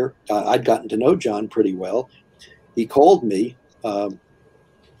later, I'd gotten to know John pretty well. He called me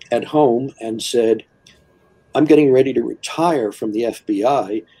at home and said, I'm getting ready to retire from the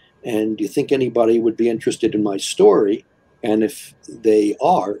FBI, and do you think anybody would be interested in my story? And if they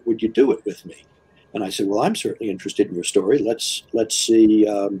are, would you do it with me? And I said, well, I'm certainly interested in your story. Let's see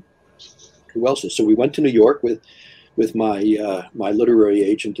who else is. So we went to New York with my my literary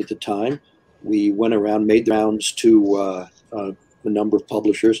agent at the time. We went around, made the rounds to a number of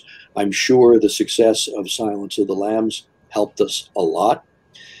publishers. I'm sure the success of Silence of the Lambs helped us a lot.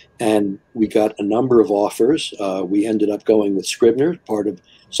 And we got a number of offers. We ended up going with Scribner, part of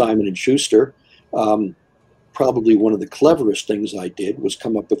Simon & Schuster. Probably one of the cleverest things I did was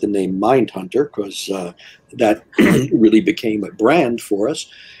come up with the name Mindhunter, because that really became a brand for us.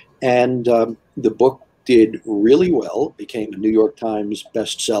 And the book did really well, became a New York Times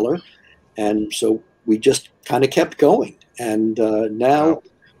bestseller. And so we just kind of kept going. And now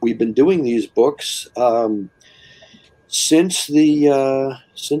we've been doing these books since the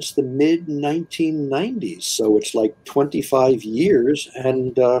mid 1990s. So it's like 25 years,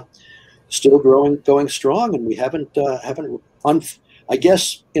 and still going strong. And we haven't I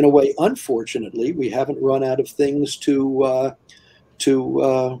guess in a way, unfortunately, we haven't run out of things to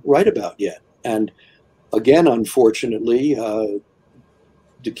write about yet. And again, unfortunately,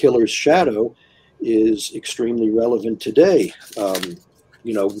 the killer's shadow is extremely relevant today.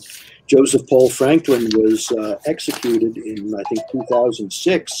 You know, Joseph Paul Franklin was executed in, I think,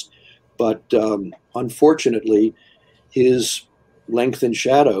 2006, but unfortunately, his lengthened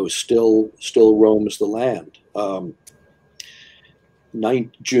shadow still roams the land.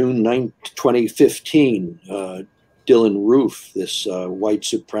 June 9, 2015, Dylan Roof, this white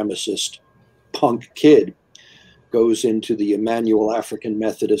supremacist punk kid, goes into the Emmanuel African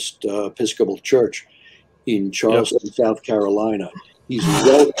Methodist Episcopal Church in Charleston, South Carolina. He's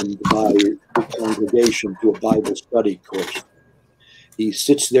welcomed by the congregation to a Bible study course. He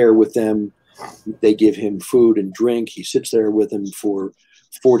sits there with them. They give him food and drink. He sits there with them for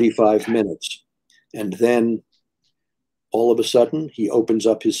 45 minutes. And then all of a sudden, he opens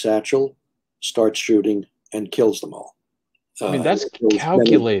up his satchel, starts shooting, and kills them all. I mean, that's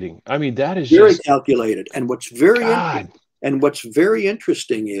calculating. I mean, that is very just calculated. And what's very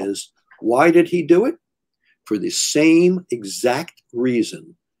interesting is, why did he do it? For the same exact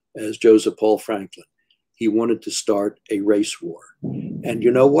reason as Joseph Paul Franklin. He wanted to start a race war. And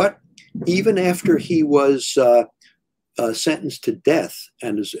you know what? Even after he was sentenced to death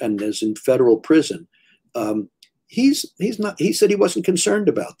and is in federal prison, he said he wasn't concerned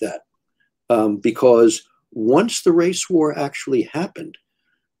about that, because once the race war actually happened,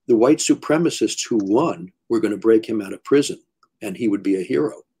 the white supremacists who won were going to break him out of prison, and he would be a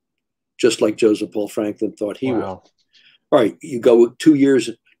hero, just like Joseph Paul Franklin thought he would. All right, you go 2 years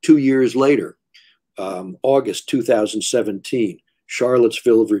 2 years later, August 2017,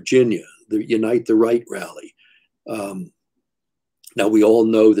 Charlottesville, Virginia, the Unite the Right rally. Now, we all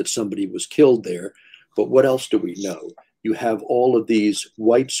know that somebody was killed there, but what else do we know? You have all of these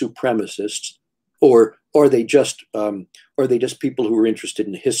white supremacists, or are they just people who are interested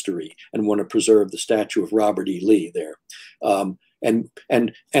in history and want to preserve the statue of Robert E. Lee there? And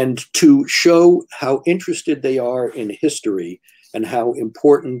to show how interested they are in history and how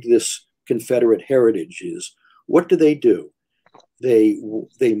important this Confederate heritage is, what do? They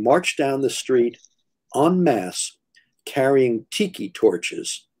march down the street en masse carrying tiki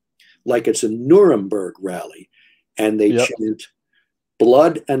torches like it's a Nuremberg rally, and they chant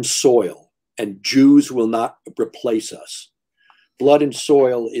blood and soil, and Jews will not replace us. Blood and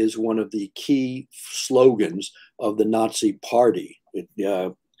soil is one of the key slogans of the Nazi party.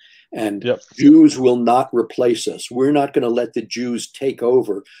 Jews will not replace us. We're not going to let the Jews take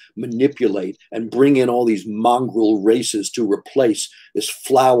over, manipulate, and bring in all these mongrel races to replace this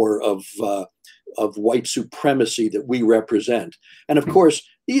flower of white supremacy that we represent. And of course,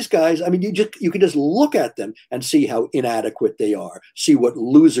 these guys, I mean, you can just look at them and see how inadequate they are, see what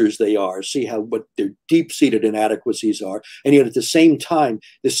losers they are, see what their deep-seated inadequacies are. And yet at the same time,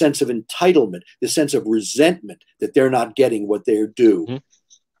 the sense of entitlement, the sense of resentment that they're not getting what they're due. Mm-hmm.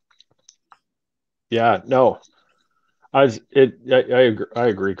 Yeah, no, I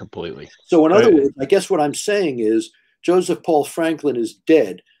agree completely. So in other words, I guess what I'm saying is Joseph Paul Franklin is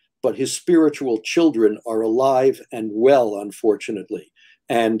dead, but his spiritual children are alive and well, unfortunately.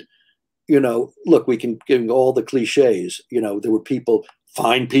 And, look, we can give all the cliches. There were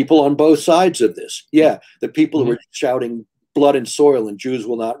fine people on both sides of this. Yeah, the people who were shouting blood and soil and Jews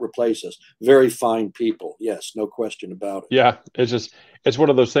will not replace us. Very fine people. Yes, no question about it. Yeah, it's one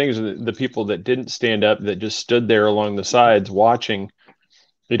of those things, the people that didn't stand up, that just stood there along the sides watching,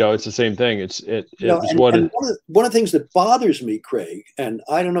 it's the same thing. One of the things that bothers me, Craig, and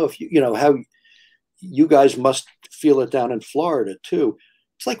I don't know if how you guys must feel it down in Florida too.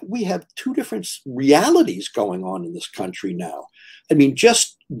 It's like we have two different realities going on in this country now. I mean,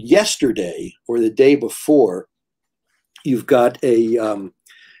 just yesterday or the day before, you've got a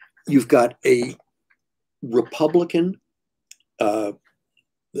Republican QAnon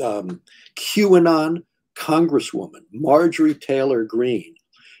congresswoman, Marjorie Taylor Greene,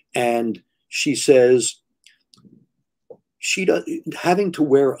 and she says having to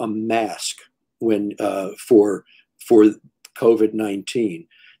wear a mask when for COVID-19.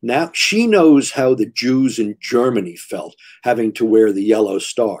 Now she knows how the Jews in Germany felt having to wear the yellow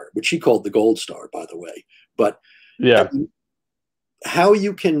star, which she called the gold star, by the way. But yeah, I mean, how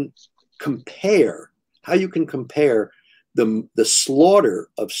you can compare the slaughter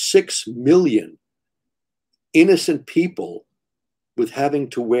of 6 million innocent people with having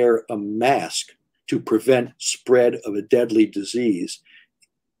to wear a mask to prevent spread of a deadly disease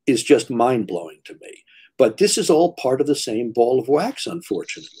is just mind-blowing to me. But this is all part of the same ball of wax,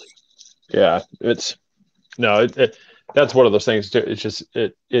 unfortunately. Yeah, that's one of those things. It's just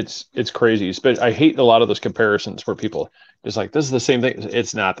it's crazy. But I hate a lot of those comparisons where people just like, this is the same thing.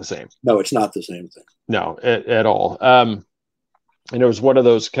 It's not the same. No, it's not the same thing. No, at all. And it was one of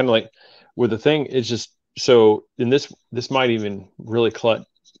those kind of like where the thing is just so. In this might even really clue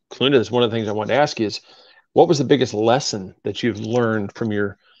into this. One of the things I wanted to ask you is, what was the biggest lesson that you've learned from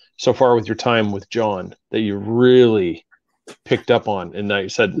so far with your time with John that you really picked up on? And I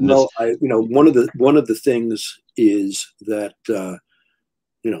said, one of the things is that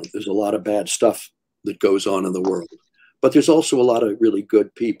there's a lot of bad stuff that goes on in the world, but there's also a lot of really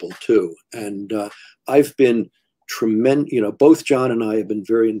good people too. And I've been tremendous. Both John and I have been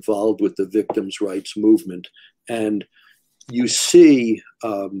very involved with the victims' rights movement, and you see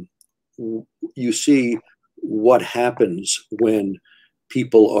what happens when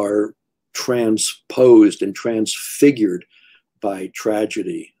people are transposed and transfigured by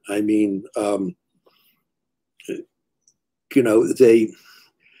tragedy. I mean, look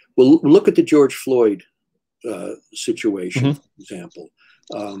at the George Floyd situation, for example.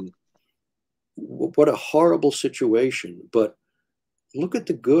 What a horrible situation, but look at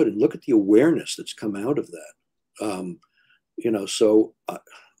the good and look at the awareness that's come out of that. So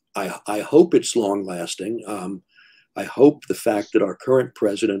I hope it's long lasting. I hope the fact that our current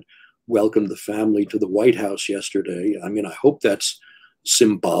president welcomed the family to the White House yesterday, I mean, I hope that's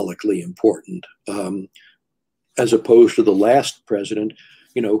symbolically important, as opposed to the last president,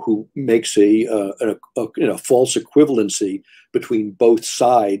 who makes a false equivalency between both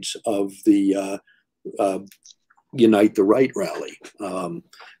sides of the Unite the Right rally.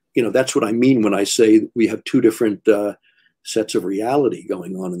 That's what I mean when I say we have two different sets of reality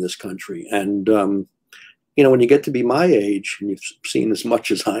going on in this country. And, you know, when you get to be my age and you've seen as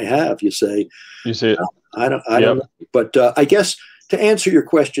much as I have, you say, you see it. I don't know. But I guess to answer your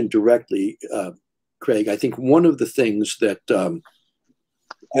question directly, Craig, I think one of the things that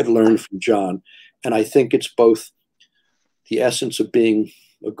I've learned from John, and I think it's both the essence of being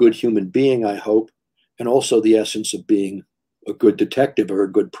a good human being, I hope, and also the essence of being a good detective or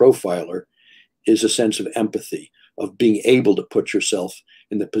a good profiler, is a sense of empathy, of being able to put yourself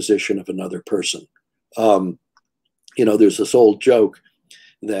in the position of another person. You know, there's this old joke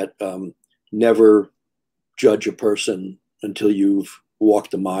that never judge a person until you've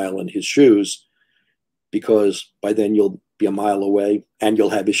walked a mile in his shoes, because by then you'll be a mile away and you'll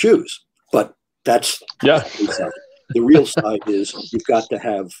have his shoes. But that's the real side is you've got to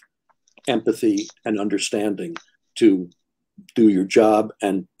have empathy and understanding to do your job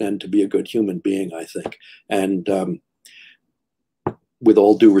and to be a good human being, I think. And with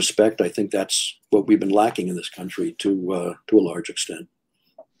all due respect, I think that's what we've been lacking in this country to a large extent.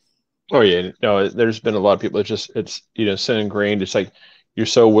 Oh yeah, no, there's been a lot of people. It's you know, so ingrained. It's like you're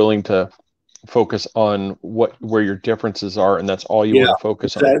so willing to focus on where your differences are, and that's all you want to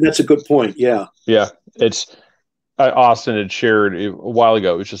focus on. That's a good point. Yeah. It's Austin had shared a while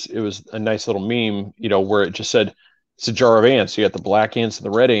ago. It was a nice little meme, you know, where it just said it's a jar of ants. You got the black ants and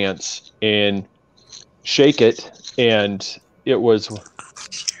the red ants, and shake it, and that wasn't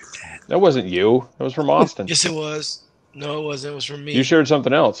you. That was from Austin. Yes, it was. No, it wasn't. It was from me. You shared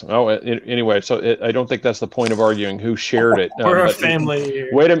something else. Oh, anyway. So I don't think that's the point of arguing who shared it. We're a family here.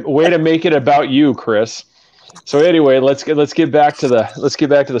 Way to make it about you, Chris. So anyway, let's get back to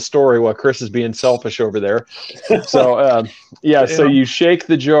the story while Chris is being selfish over there. So so you shake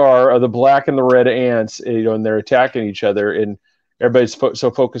the jar of the black and the red ants, you know, and they're attacking each other, and everybody's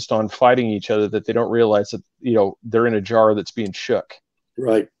so focused on fighting each other that they don't realize that, you know, they're in a jar that's being shook.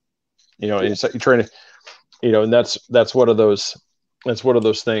 Right. You know, and it's like you're trying to, you know, and that's one of those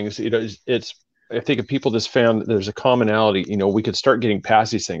things. You know, it's I think if people just found there's a commonality, you know, we could start getting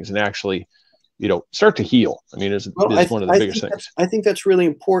past these things and actually, you know, start to heal. I mean, it's one of the biggest things. I think that's really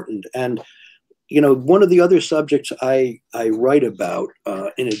important. And, you know, one of the other subjects I write about,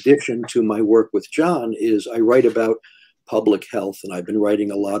 in addition to my work with John, is I write about public health. And I've been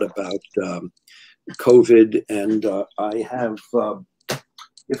writing a lot about COVID. And I have,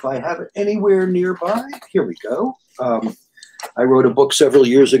 if I have it anywhere nearby, here we go. I wrote a book several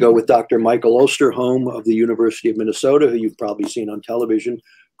years ago with Dr. Michael Osterholm of the University of Minnesota, who you've probably seen on television,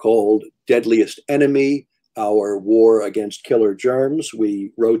 called Deadliest Enemy, Our War Against Killer Germs.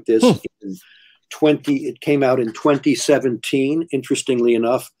 We wrote this it came out in 2017. Interestingly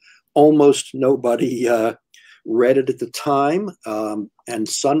enough, almost nobody read it at the time. And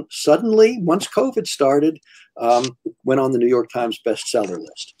suddenly, once COVID started, went on the New York Times bestseller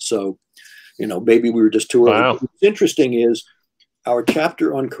list. So, you know, maybe we were just too early. Wow. What's interesting is our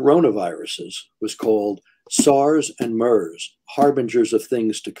chapter on coronaviruses was called SARS and MERS, Harbingers of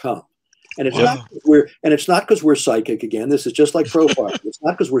Things to Come. And it's not because we're psychic again. This is just like profiling. It's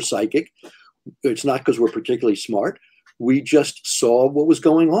not because we're psychic. It's not because we're particularly smart. We just saw what was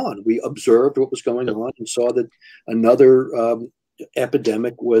going on. We observed what was going on and saw that another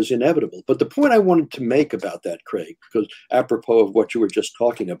epidemic was inevitable. But the point I wanted to make about that, Craig, because apropos of what you were just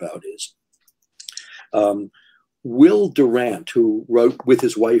talking about, is Will Durant, who wrote with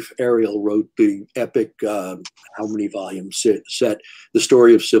his wife Ariel, wrote the epic, how many volumes set, The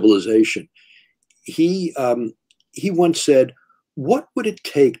Story of Civilization. He once said, what would it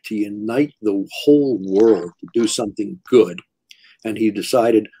take to unite the whole world to do something good? And he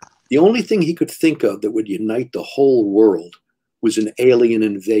decided the only thing he could think of that would unite the whole world was an alien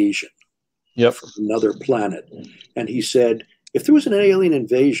invasion from another planet. And he said, if there was an alien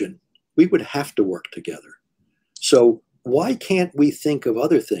invasion, we would have to work together. So why can't we think of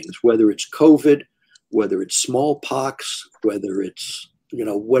other things, whether it's COVID, whether it's smallpox, whether it's, you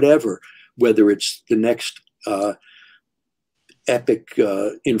know, whatever, whether it's the next epic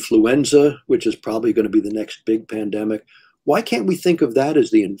influenza, which is probably going to be the next big pandemic. Why can't we think of that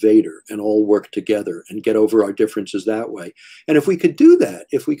as the invader and all work together and get over our differences that way? And if we could do that,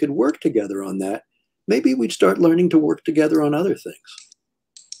 if we could work together on that, maybe we'd start learning to work together on other things.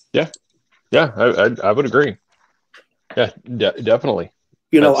 Yeah, I would agree. Yeah, definitely.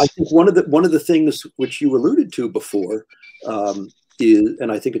 You know, I think one of the things which you alluded to before is,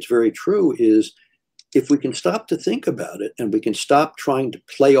 and I think it's very true, is if we can stop to think about it and we can stop trying to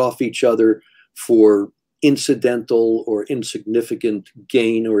play off each other for incidental or insignificant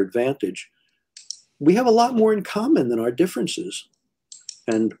gain or advantage, we have a lot more in common than our differences.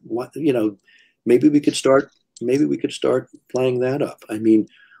 And what, you know, maybe we could start maybe we could start playing that up. I mean,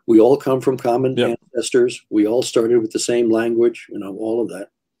 we all come from common ancestors. We all started with the same language, you know, all of that.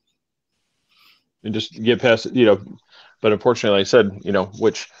 And just get past, you know, but unfortunately, like I said, you know,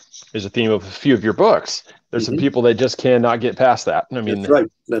 which is a theme of a few of your books, there's some people that just cannot get past that. I mean, that's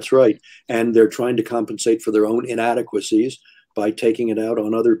right. That's right. And they're trying to compensate for their own inadequacies by taking it out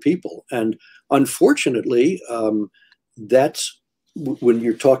on other people. And unfortunately, that's when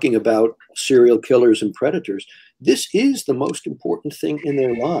you're talking about serial killers and predators, this is the most important thing in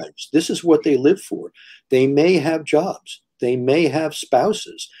their lives. This is what they live for. They may have jobs. They may have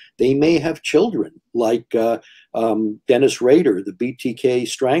spouses. They may have children, like Dennis Rader, the BTK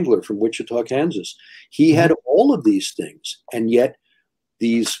strangler from Wichita, Kansas. He had all of these things, and yet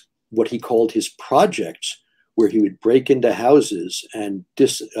these, what he called his projects, where he would break into houses and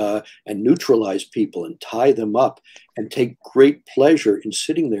neutralize people and tie them up and take great pleasure in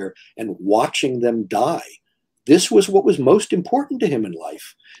sitting there and watching them die. This was what was most important to him in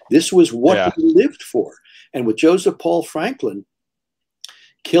life. This was what he lived for. And with Joseph Paul Franklin,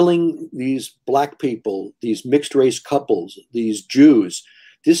 killing these black people, these mixed race couples, these Jews,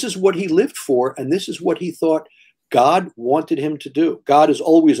 this is what he lived for, and this is what he thought God wanted him to do. God is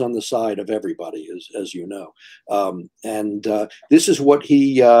always on the side of everybody, as you know. This is what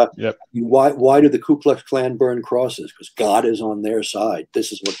he, why do the Ku Klux Klan burn crosses? Because God is on their side.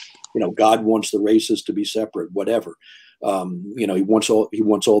 This is what, you know, God wants the races to be separate, whatever. You know, he wants all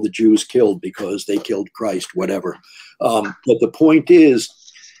the Jews killed because they killed Christ, whatever. But the point is,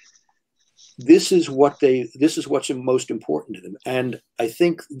 this is what's most important to them. And I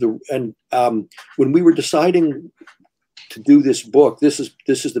think when we were deciding to do this book, this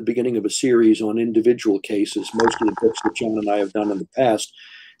is the beginning of a series on individual cases. Most of the books that John and I have done in the past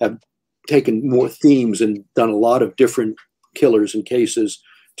have taken more themes and done a lot of different killers and cases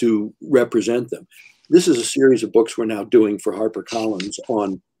to represent them. This is a series of books we're now doing for HarperCollins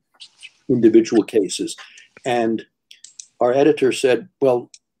on individual cases. And our editor said,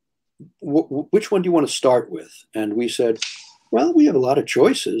 well, which one do you want to start with? And we said, well, we have a lot of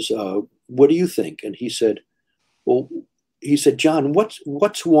choices. What do you think? And he said, John,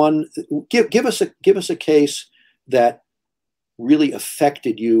 what's one? Give us a case that really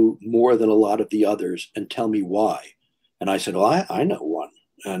affected you more than a lot of the others, and tell me why. And I said, well, I know one.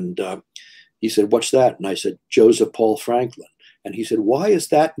 And he said, what's that? And I said, Joseph Paul Franklin. And he said, why is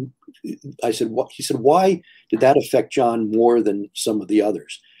that? I said, what? He said, why did that affect John more than some of the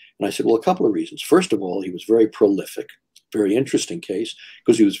others? And I said, well, a couple of reasons. First of all, he was very prolific, very interesting case,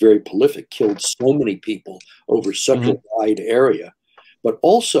 because he was very prolific, killed so many people over such a wide area, but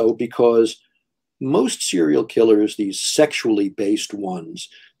also because most serial killers, these sexually based ones,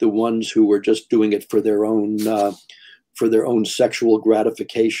 the ones who were just doing it for their own sexual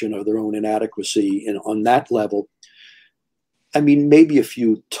gratification or their own inadequacy, and on that level, I mean, maybe a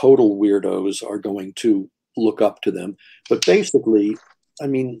few total weirdos are going to look up to them, but basically, I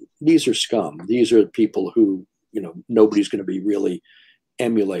mean, these are scum. These are people who, you know, nobody's going to be really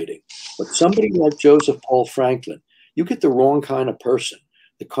emulating. But somebody like Joseph Paul Franklin, you get the wrong kind of person,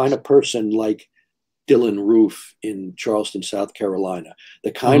 the kind of person like Dylan Roof in Charleston, South Carolina,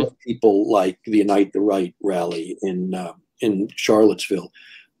 the kind of people like the Unite the Right rally in Charlottesville.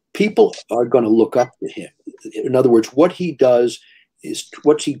 People are going to look up to him. In other words, what he did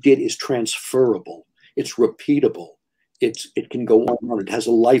is transferable. It's repeatable. It can go on. It has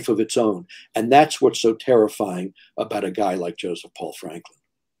a life of its own. And that's what's so terrifying about a guy like Joseph Paul Franklin.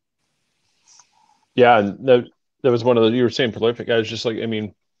 Yeah, and that was one of the, you were saying prolific guys, just like, I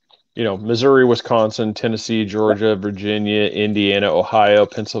mean, you know, Missouri, Wisconsin, Tennessee, Georgia, Virginia, Indiana, Ohio,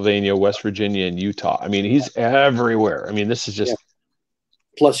 Pennsylvania, West Virginia, and Utah. I mean, he's everywhere. I mean, this is just...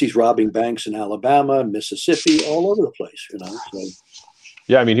 Plus, he's robbing banks in Alabama, Mississippi, all over the place, you know. So.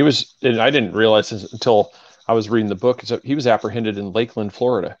 Yeah, I mean, he was, and I didn't realize this until I was reading the book. So he was apprehended in Lakeland,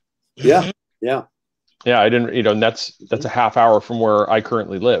 Florida. Yeah, yeah. Yeah, I didn't, you know, and that's a half hour from where I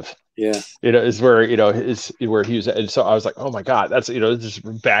currently live. Yeah. You know, is where, you know, is where he was. And so I was like, oh my God, that's, you know, this is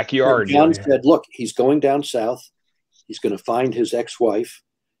backyard. John said, look, he's going down south. He's going to find his ex-wife.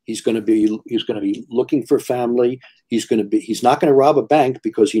 He's going to be looking for family. He's not going to rob a bank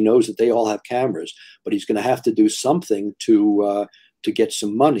because he knows that they all have cameras, but he's going to have to do something to get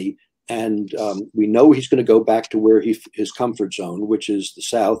some money. And we know he's going to go back to where his comfort zone, which is the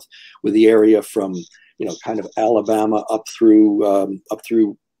South, with the area from, you know, kind of Alabama up through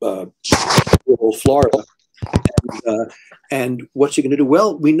Florida. And what's he going to do?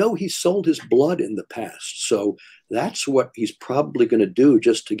 Well, we know he sold his blood in the past. So That's what he's probably going to do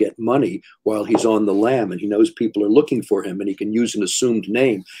just to get money while he's on the lam, and he knows people are looking for him, and he can use an assumed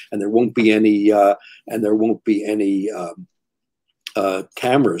name, and there won't be any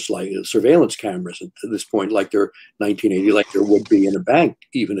cameras, like surveillance cameras at this point, like there 1980, like there would be in a bank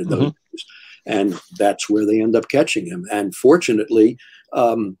even in those days. And that's where they end up catching him. And fortunately,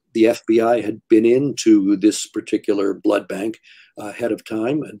 the FBI had been into this particular blood bank ahead of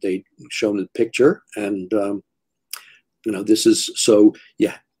time, and they'd shown the picture. And this is so.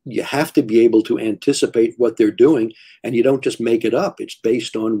 Yeah, you have to be able to anticipate what they're doing, and you don't just make it up. It's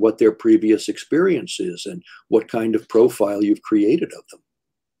based on what their previous experience is and what kind of profile you've created of them.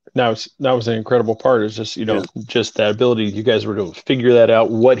 Now, that was an incredible part. It's just, just that ability. You guys were able to figure that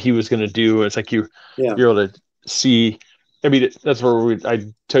out, what he was going to do. It's like you're able to see. I mean, that's where I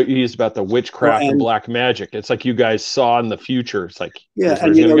used about the witchcraft and black magic. It's like you guys saw in the future. It's like, and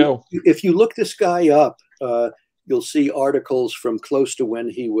if you look this guy up, you'll see articles from close to when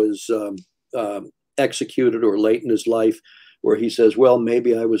he was executed or late in his life, where he says, well,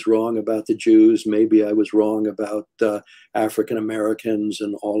 maybe I was wrong about the Jews. Maybe I was wrong about African Americans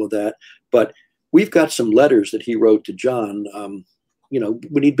and all of that. But we've got some letters that he wrote to John,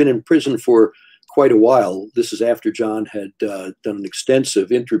 when he'd been in prison for quite a while. This is after John had done an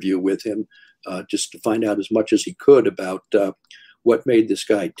extensive interview with him just to find out as much as he could about what made this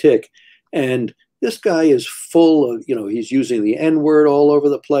guy tick. And this guy is full of, he's using the N-word all over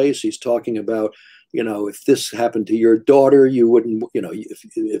the place. He's talking about, if this happened to your daughter, you wouldn't,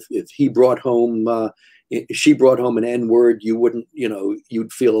 if he brought home, if she brought home an N-word, you wouldn't,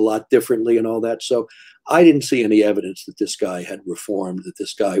 you'd feel a lot differently and all that. So I didn't see any evidence that this guy had reformed, that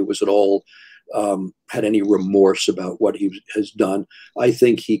this guy was at all, had any remorse about what he has done. I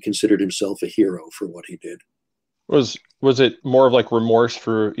think he considered himself a hero for what he did. Was it more of like remorse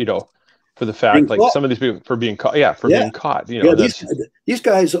for, for the fact, like some of these people for being caught, being caught, these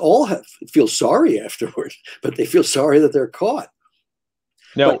guys all feel sorry afterwards, but they feel sorry that they're caught.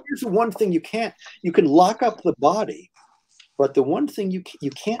 Now, but here's the one thing you can lock up the body, but the one thing you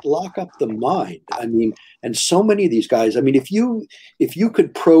can't lock up the mind. I mean, and so many of these guys, I mean, if you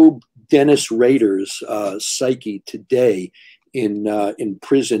could probe Dennis Rader's psyche today in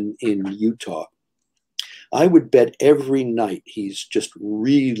prison in Utah, I would bet every night he's just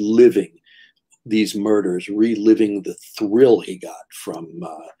reliving these murders, reliving the thrill he got from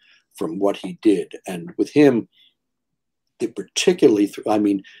what he did. And with him, particularly,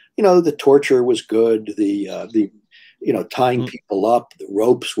 the torture was good. The tying people up, the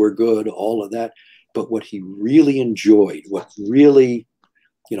ropes were good, all of that. But what he really enjoyed, what really,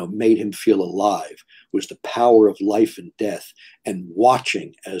 made him feel alive, was the power of life and death, and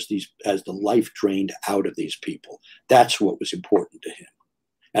watching as the life drained out of these people. That's what was important to him.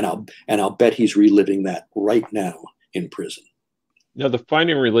 And I'll bet he's reliving that right now in prison. The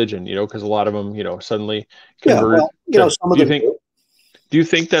finding religion, because a lot of them, suddenly convert. Some of them do. Do you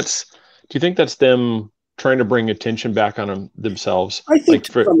think that's them trying to bring attention back on themselves? I think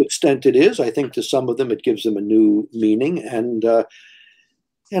to some extent it is. I think to some of them it gives them a new meaning. And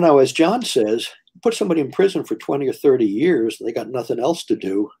as John says, put somebody in prison for 20 or 30 years, they got nothing else to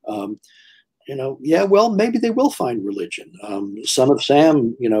do. Maybe they will find religion. Son of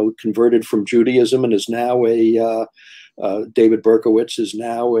Sam, converted from Judaism and is now David Berkowitz is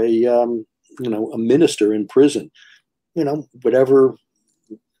now a minister in prison. Whatever,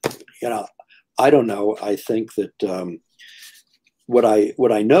 I don't know. I think that what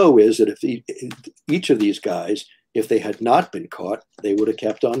I know is that if each of these guys, if they had not been caught, they would have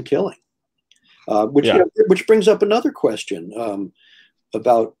kept on killing. Which brings up another question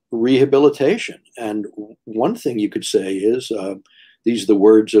about rehabilitation. And one thing you could say is, these are the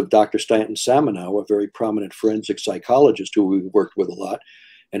words of Dr. Stanton Samanow, a very prominent forensic psychologist who we've worked with a lot.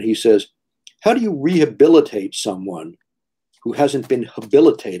 And he says, how do you rehabilitate someone who hasn't been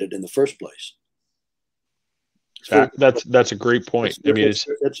habilitated in the first place? That's a great point.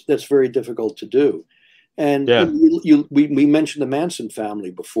 That's very difficult to do. And we mentioned the Manson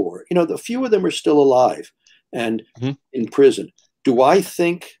family before. A few of them are still alive and in prison. Do I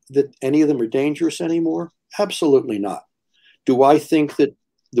think that any of them are dangerous anymore? Absolutely not. Do I think that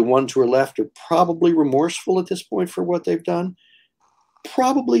the ones who are left are probably remorseful at this point for what they've done?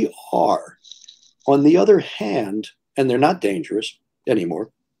 Probably are. On the other hand, and they're not dangerous anymore.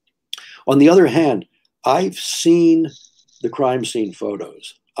 On the other hand, I've seen the crime scene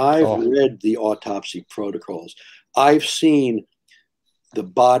photos. I've read the autopsy protocols. I've seen the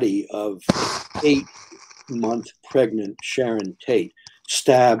body of 8-month pregnant Sharon Tate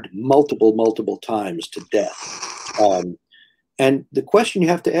stabbed multiple times to death. And the question you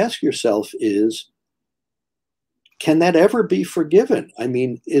have to ask yourself is, can that ever be forgiven? I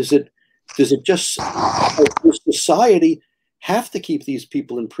mean, does it just, does society have to keep these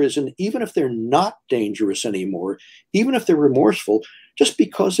people in prison, even if they're not dangerous anymore, even if they're remorseful, just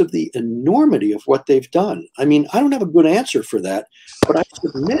because of the enormity of what they've done? I mean, I don't have a good answer for that, but I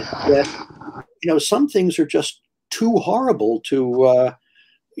submit that, some things are just too horrible to,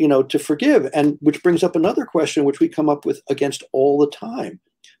 to forgive. And which brings up another question, which we come up with against all the time,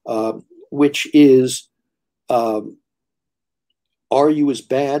 which is, are you as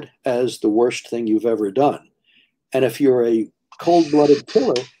bad as the worst thing you've ever done? And if you're a cold-blooded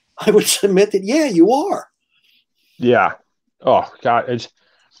killer, I would submit that, yeah, you are. Yeah. Oh God,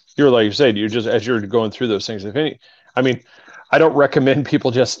 you're like you said, as you're going through those things. I mean, I don't recommend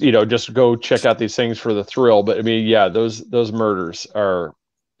people just go check out these things for the thrill, but I mean, yeah, those murders are,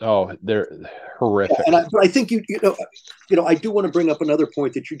 they're horrific. Yeah, and I think I do want to bring up another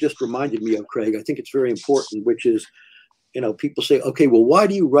point that you just reminded me of, Craig. I think it's very important, which is, people say, okay, well, why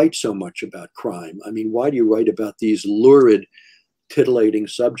do you write so much about crime? I mean, why do you write about these lurid, titillating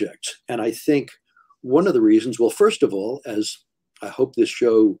subjects? And I think one of the reasons, well, first of all, as I hope this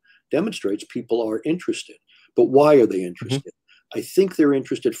show demonstrates, people are interested. But why are they interested? Mm-hmm. I think they're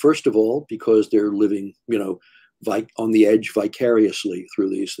interested, first of all, because they're living, on the edge vicariously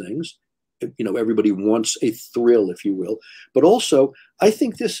through these things. Everybody wants a thrill, if you will. But also, I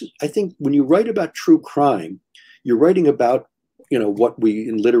think when you write about true crime, you're writing about, what we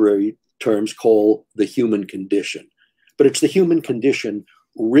in literary terms call the human condition. But it's the human condition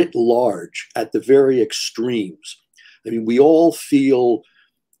writ large at the very extremes. I mean, we all feel,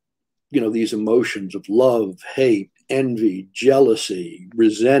 these emotions of love, hate, envy, jealousy,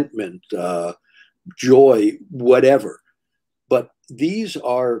 resentment, joy, whatever. But these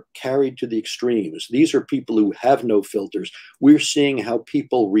are carried to the extremes. These are people who have no filters. We're seeing how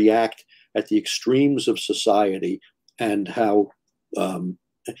people react at the extremes of society, and how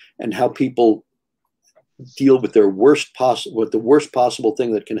people deal with the worst possible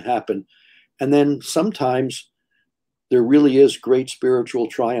thing that can happen. And then sometimes there really is great spiritual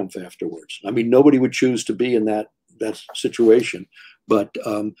triumph afterwards. I mean, nobody would choose to be in that situation, but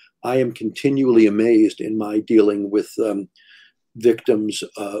I am continually amazed in my dealing with victims,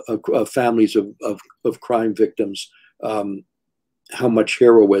 families of crime victims, how much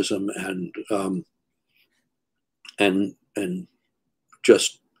heroism and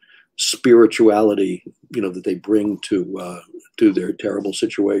just spirituality, that they bring to their terrible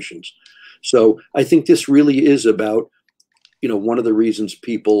situations. So I think this really is about, one of the reasons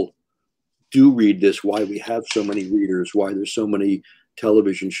people do read this, why we have so many readers, why there's so many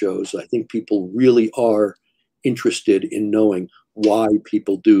television shows. I think people really are interested in knowing why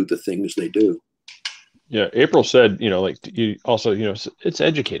people do the things they do. Yeah, April said, you also, it's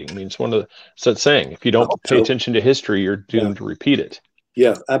educating. I mean, it's one of the saying, if you don't pay attention to history, you're doomed to repeat it.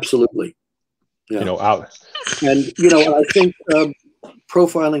 Yeah, absolutely. Yeah. And I think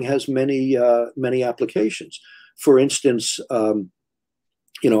profiling has many applications. For instance, I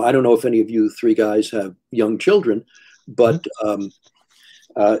don't know if any of you three guys have young children, but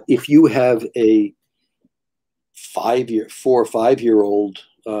if you have a 4 or 5 year old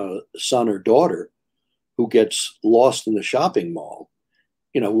son or daughter who gets lost in the shopping mall,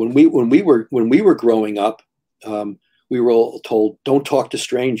 when we were growing up, we were all told, don't talk to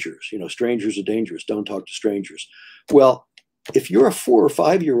strangers. Strangers are dangerous. Don't talk to strangers. Well, if you're a 4 or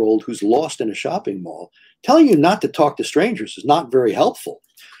 5 year old who's lost in a shopping mall, telling you not to talk to strangers is not very helpful.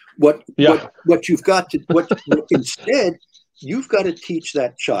 What instead, you've got to teach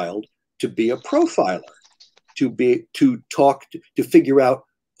that child to be a profiler, to figure out,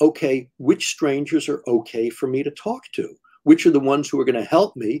 okay, which strangers are okay for me to talk to? Which are the ones who are going to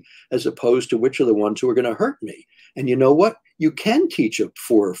help me, as opposed to which are the ones who are going to hurt me? And you know what? You can teach a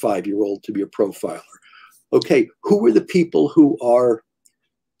 4 or 5 year old to be a profiler. Okay, who are the people who are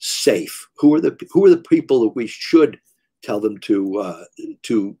safe? Who are the people that we should tell them to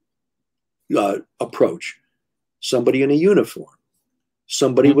approach? Somebody in a uniform,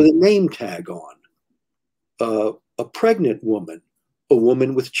 somebody with a name tag on, a pregnant woman, a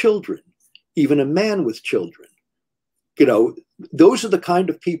woman with children, even a man with children. Those are the kind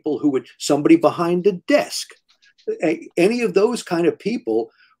of people somebody behind a desk. Any of those kind of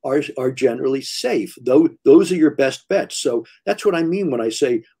people are generally safe. Those are your best bets. So that's what I mean when I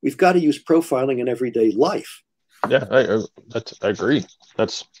say we've got to use profiling in everyday life. Yeah, I agree. I'm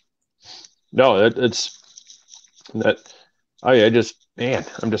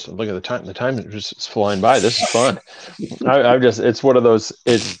just looking at the time. The time is just flying by. This is fun. It's one of those.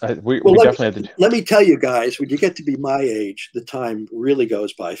 We definitely have to. Let me tell you guys, when you get to be my age, the time really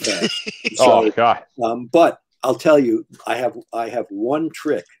goes by fast. Oh God! But I'll tell you, I have one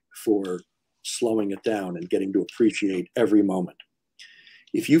trick for slowing it down and getting to appreciate every moment.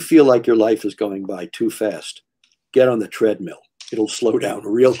 If you feel like your life is going by too fast, get on the treadmill. It'll slow down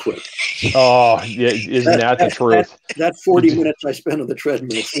real quick. Oh, yeah, isn't that the truth? That 40 minutes I spent on the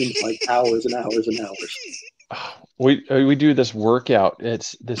treadmill seems like hours and hours and hours. We do this workout.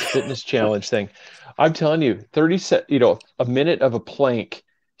 It's this fitness challenge thing. I'm telling you, a minute of a plank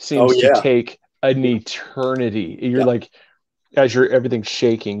seems to take an eternity. You're like, as everything's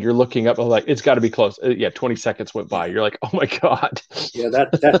shaking, you're looking up, like, it's got to be close. 20 seconds went by. You're like, oh my God. Yeah,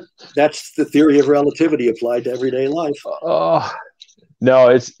 that's the theory of relativity applied to everyday life. Oh, no,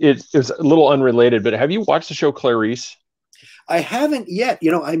 it's a little unrelated, but have you watched the show Clarice? I haven't yet.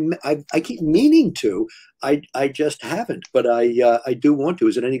 I keep meaning to. I just haven't, but I do want to.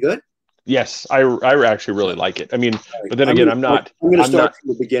 Is it any good? Yes, I actually really like it. I mean, but then again, I'm going to start from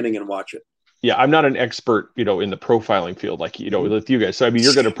the beginning and watch it. Yeah, I'm not an expert, in the profiling field, like, with you guys. So, I mean,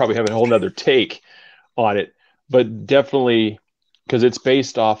 you're going to probably have a whole nother take on it, but definitely because it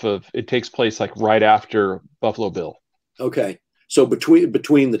takes place like right after Buffalo Bill. Okay. So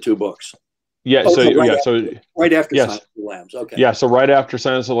between the two books. Yeah. Right after Silence of the Lambs. Okay. Yeah. So right after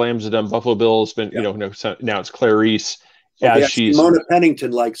Silence of the Lambs is done, Buffalo Bill has been, now it's Clarice Mona Pennington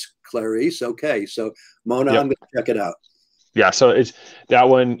likes Clarice. Okay. So Mona, I'm going to check it out. Yeah, so it's that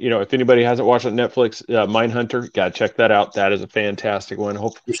one. If anybody hasn't watched it on Netflix, Mindhunter, gotta check that out. That is a fantastic one.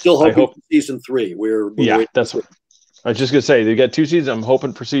 We're still hoping for season 3. We're that's what I was just gonna say. They got 2 seasons. I'm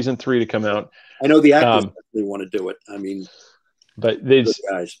hoping for season 3 to come out. I know the actors definitely want to do it. I mean, but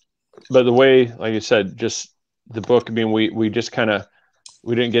guys. But the way, like you said, just the book. I mean, we just kind of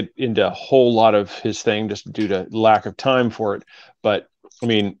we didn't get into a whole lot of his thing just due to lack of time for it. But I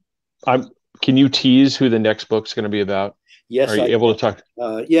mean, can you tease who the next book's going to be about? Yes, are you able to talk?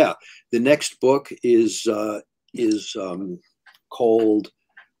 Yeah, the next book is called,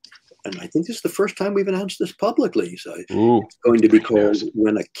 and I think this is the first time we've announced this publicly. So it's going to be called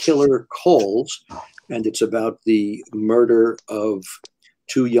 "When a Killer Calls," and it's about the murder of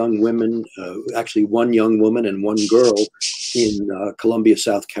 2 young women, actually 1 young woman and 1 girl in Columbia,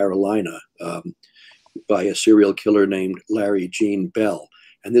 South Carolina, by a serial killer named Larry Gene Bell.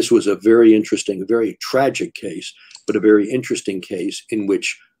 And this was a very interesting, very tragic case, but a very interesting case in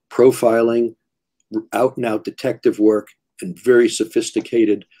which profiling, out-and-out detective work, and very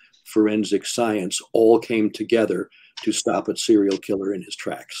sophisticated forensic science all came together to stop a serial killer in his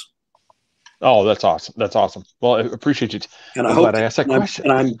tracks. Oh, that's awesome. That's awesome. Well, I appreciate it. And I'm glad I asked that question.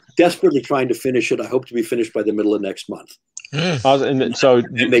 And I'm desperately trying to finish it. I hope to be finished by the middle of next month. And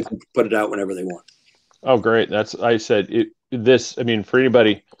they can put it out whenever they want. Oh, great. I mean, for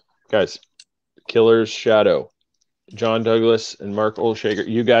anybody, guys, Killer's Shadow, John Douglas and Mark Olshaker,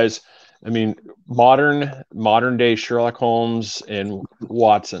 you guys, I mean, modern day Sherlock Holmes and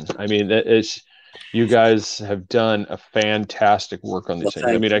Watson. I mean, you guys have done a fantastic work on these things.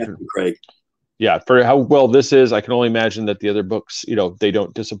 I mean, great. Yeah, for how well this is, I can only imagine that the other books, they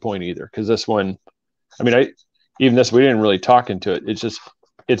don't disappoint either. Because this one, I mean, even this, we didn't really talk into it.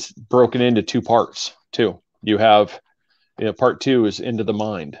 It's broken into 2 parts too. You have, part 2 is Into the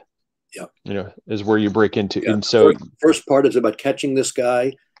Mind. Yeah. Is where you break into. Yeah. And so first part is about catching this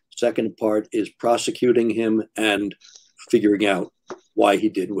guy. Second part is prosecuting him and figuring out why he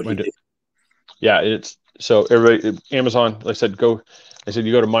did what he did. Yeah, it's so everybody, Amazon, like I said, you go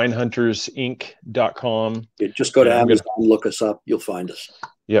to mindhuntersinc.com. Yeah, just go to Amazon, look us up, you'll find us.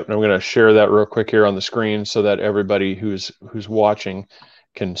 Yep, and I'm going to share that real quick here on the screen so that everybody who's watching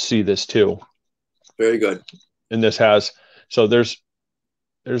can see this too. Very good. And this has there's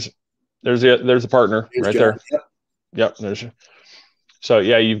the partner right there. Yep.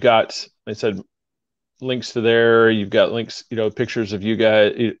 You've got, I said, links to there. You've got links, pictures of you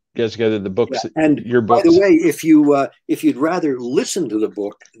guys together, the books, and your books. By the way, if you'd rather listen to the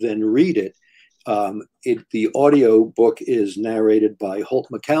book than read it, the audio book is narrated by Holt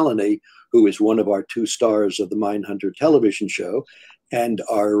McCallany, who is one of our 2 stars of the Mindhunter television show, and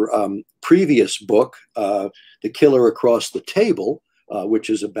our previous book, The Killer Across the Table, which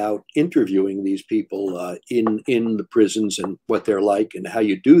is about interviewing these people in the prisons and what they're like and how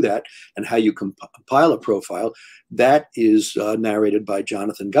you do that and how you compile a profile. That is narrated by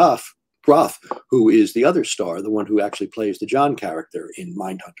Jonathan Groff, who is the other star, the one who actually plays the John character in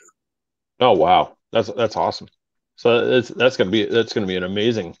Mindhunter. Oh wow, that's awesome. So that's gonna be an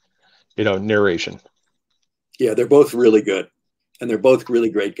amazing, narration. Yeah, they're both really good, and they're both really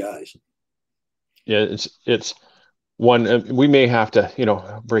great guys. Yeah, it's one, we may have to,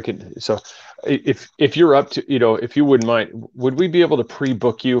 break it. So if you're up to, if you wouldn't mind, would we be able to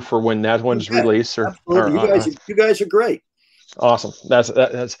pre-book you for when that one's released? Or absolutely. You guys are great. Awesome. That's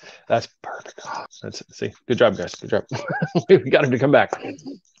perfect. Oh, see, good job, guys. Good job. We got him to come back.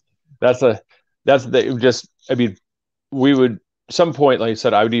 We would some point, like I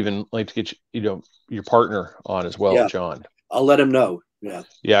said, I would even like to get your partner on as well, John. I'll let him know.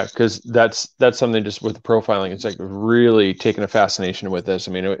 Yeah, because that's something just with the profiling. It's like really taken a fascination with this.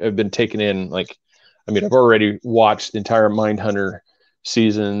 I mean, I've been taken in I've already watched the entire Mindhunter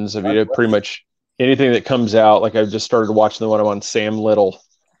seasons. I mean, pretty much anything that comes out. Like I've just started watching the one on Sam Little.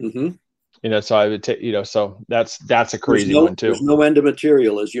 Mm-hmm. So I would take, so that's a crazy one too. There's no end of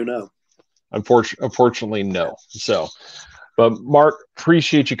material, as you know. Unfortunately, no. So, but Mark,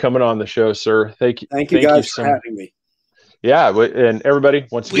 appreciate you coming on the show, sir. Thank you. Thank you guys for having me. Yeah, and everybody,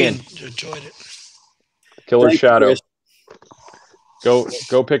 once again, we enjoyed it. Killer's Shadow. Go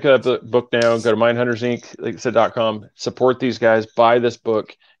pick up the book now. Go to mindhuntersinc.com. Support these guys. Buy this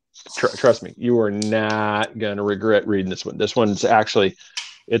book. Trust me, you are not gonna regret reading this one. This one's actually,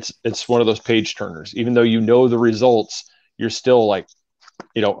 it's one of those page turners. Even though you know the results, you're still like,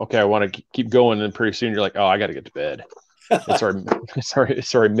 okay, I want to keep going, and pretty soon you're like, oh, I got to get to bed. It's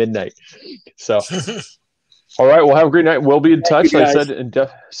already midnight. So. All right. Well, have a great night. We'll be in touch, like I said.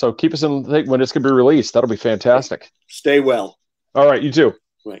 So keep us in when it's going to be released. That'll be fantastic. Stay well. All right. You too.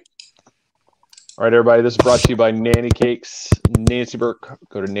 Right. All right, everybody. This is brought to you by Nanny Cakes. Nancy Burke.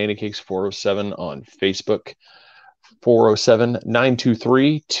 Go to Nanny Cakes 407 on Facebook.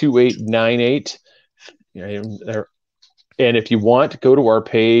 407-923-2898. And if you want, go to our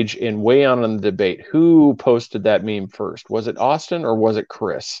page and weigh in on the debate. Who posted that meme first? Was it Austin or was it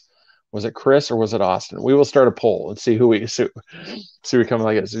Chris? Was it Chris or was it Austin? We will start a poll and see who we come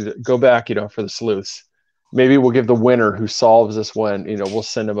like this. Go back, for the sleuths. Maybe we'll give the winner who solves this one, we'll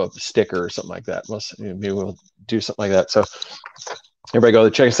send them a sticker or something like that. Maybe we'll do something like that. So everybody go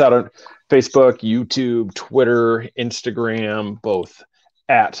check us out on Facebook, YouTube, Twitter, Instagram, both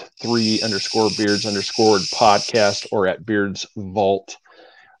at 3_beards_podcast or at Beards Vault.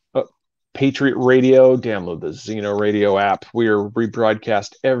 Patriot Radio, download the Xeno Radio app. We are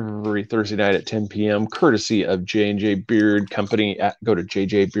rebroadcast every Thursday night at 10 p.m. courtesy of J&J Beard Company. Go to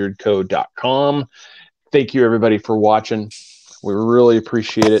jjbeardco.com. Thank you, everybody, for watching. We really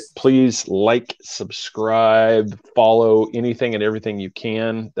appreciate it. Please like, subscribe, follow anything and everything you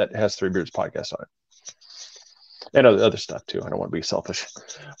can that has Three Beards Podcast on it. And other stuff, too. I don't want to be selfish.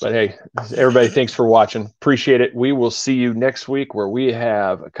 But, hey, everybody, thanks for watching. Appreciate it. We will see you next week where we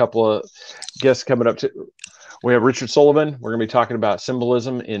have a couple of guests coming up. We have Richard Sullivan. We're going to be talking about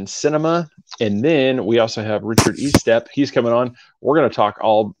symbolism in cinema. And then we also have Richard Estep. He's coming on. We're going to talk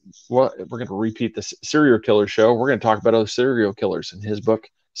we're going to repeat the serial killer show. We're going to talk about other serial killers in his book,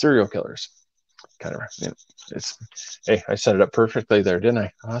 Serial Killers. Kind of, hey, I set it up perfectly there, didn't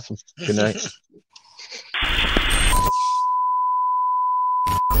I? Awesome. Good night.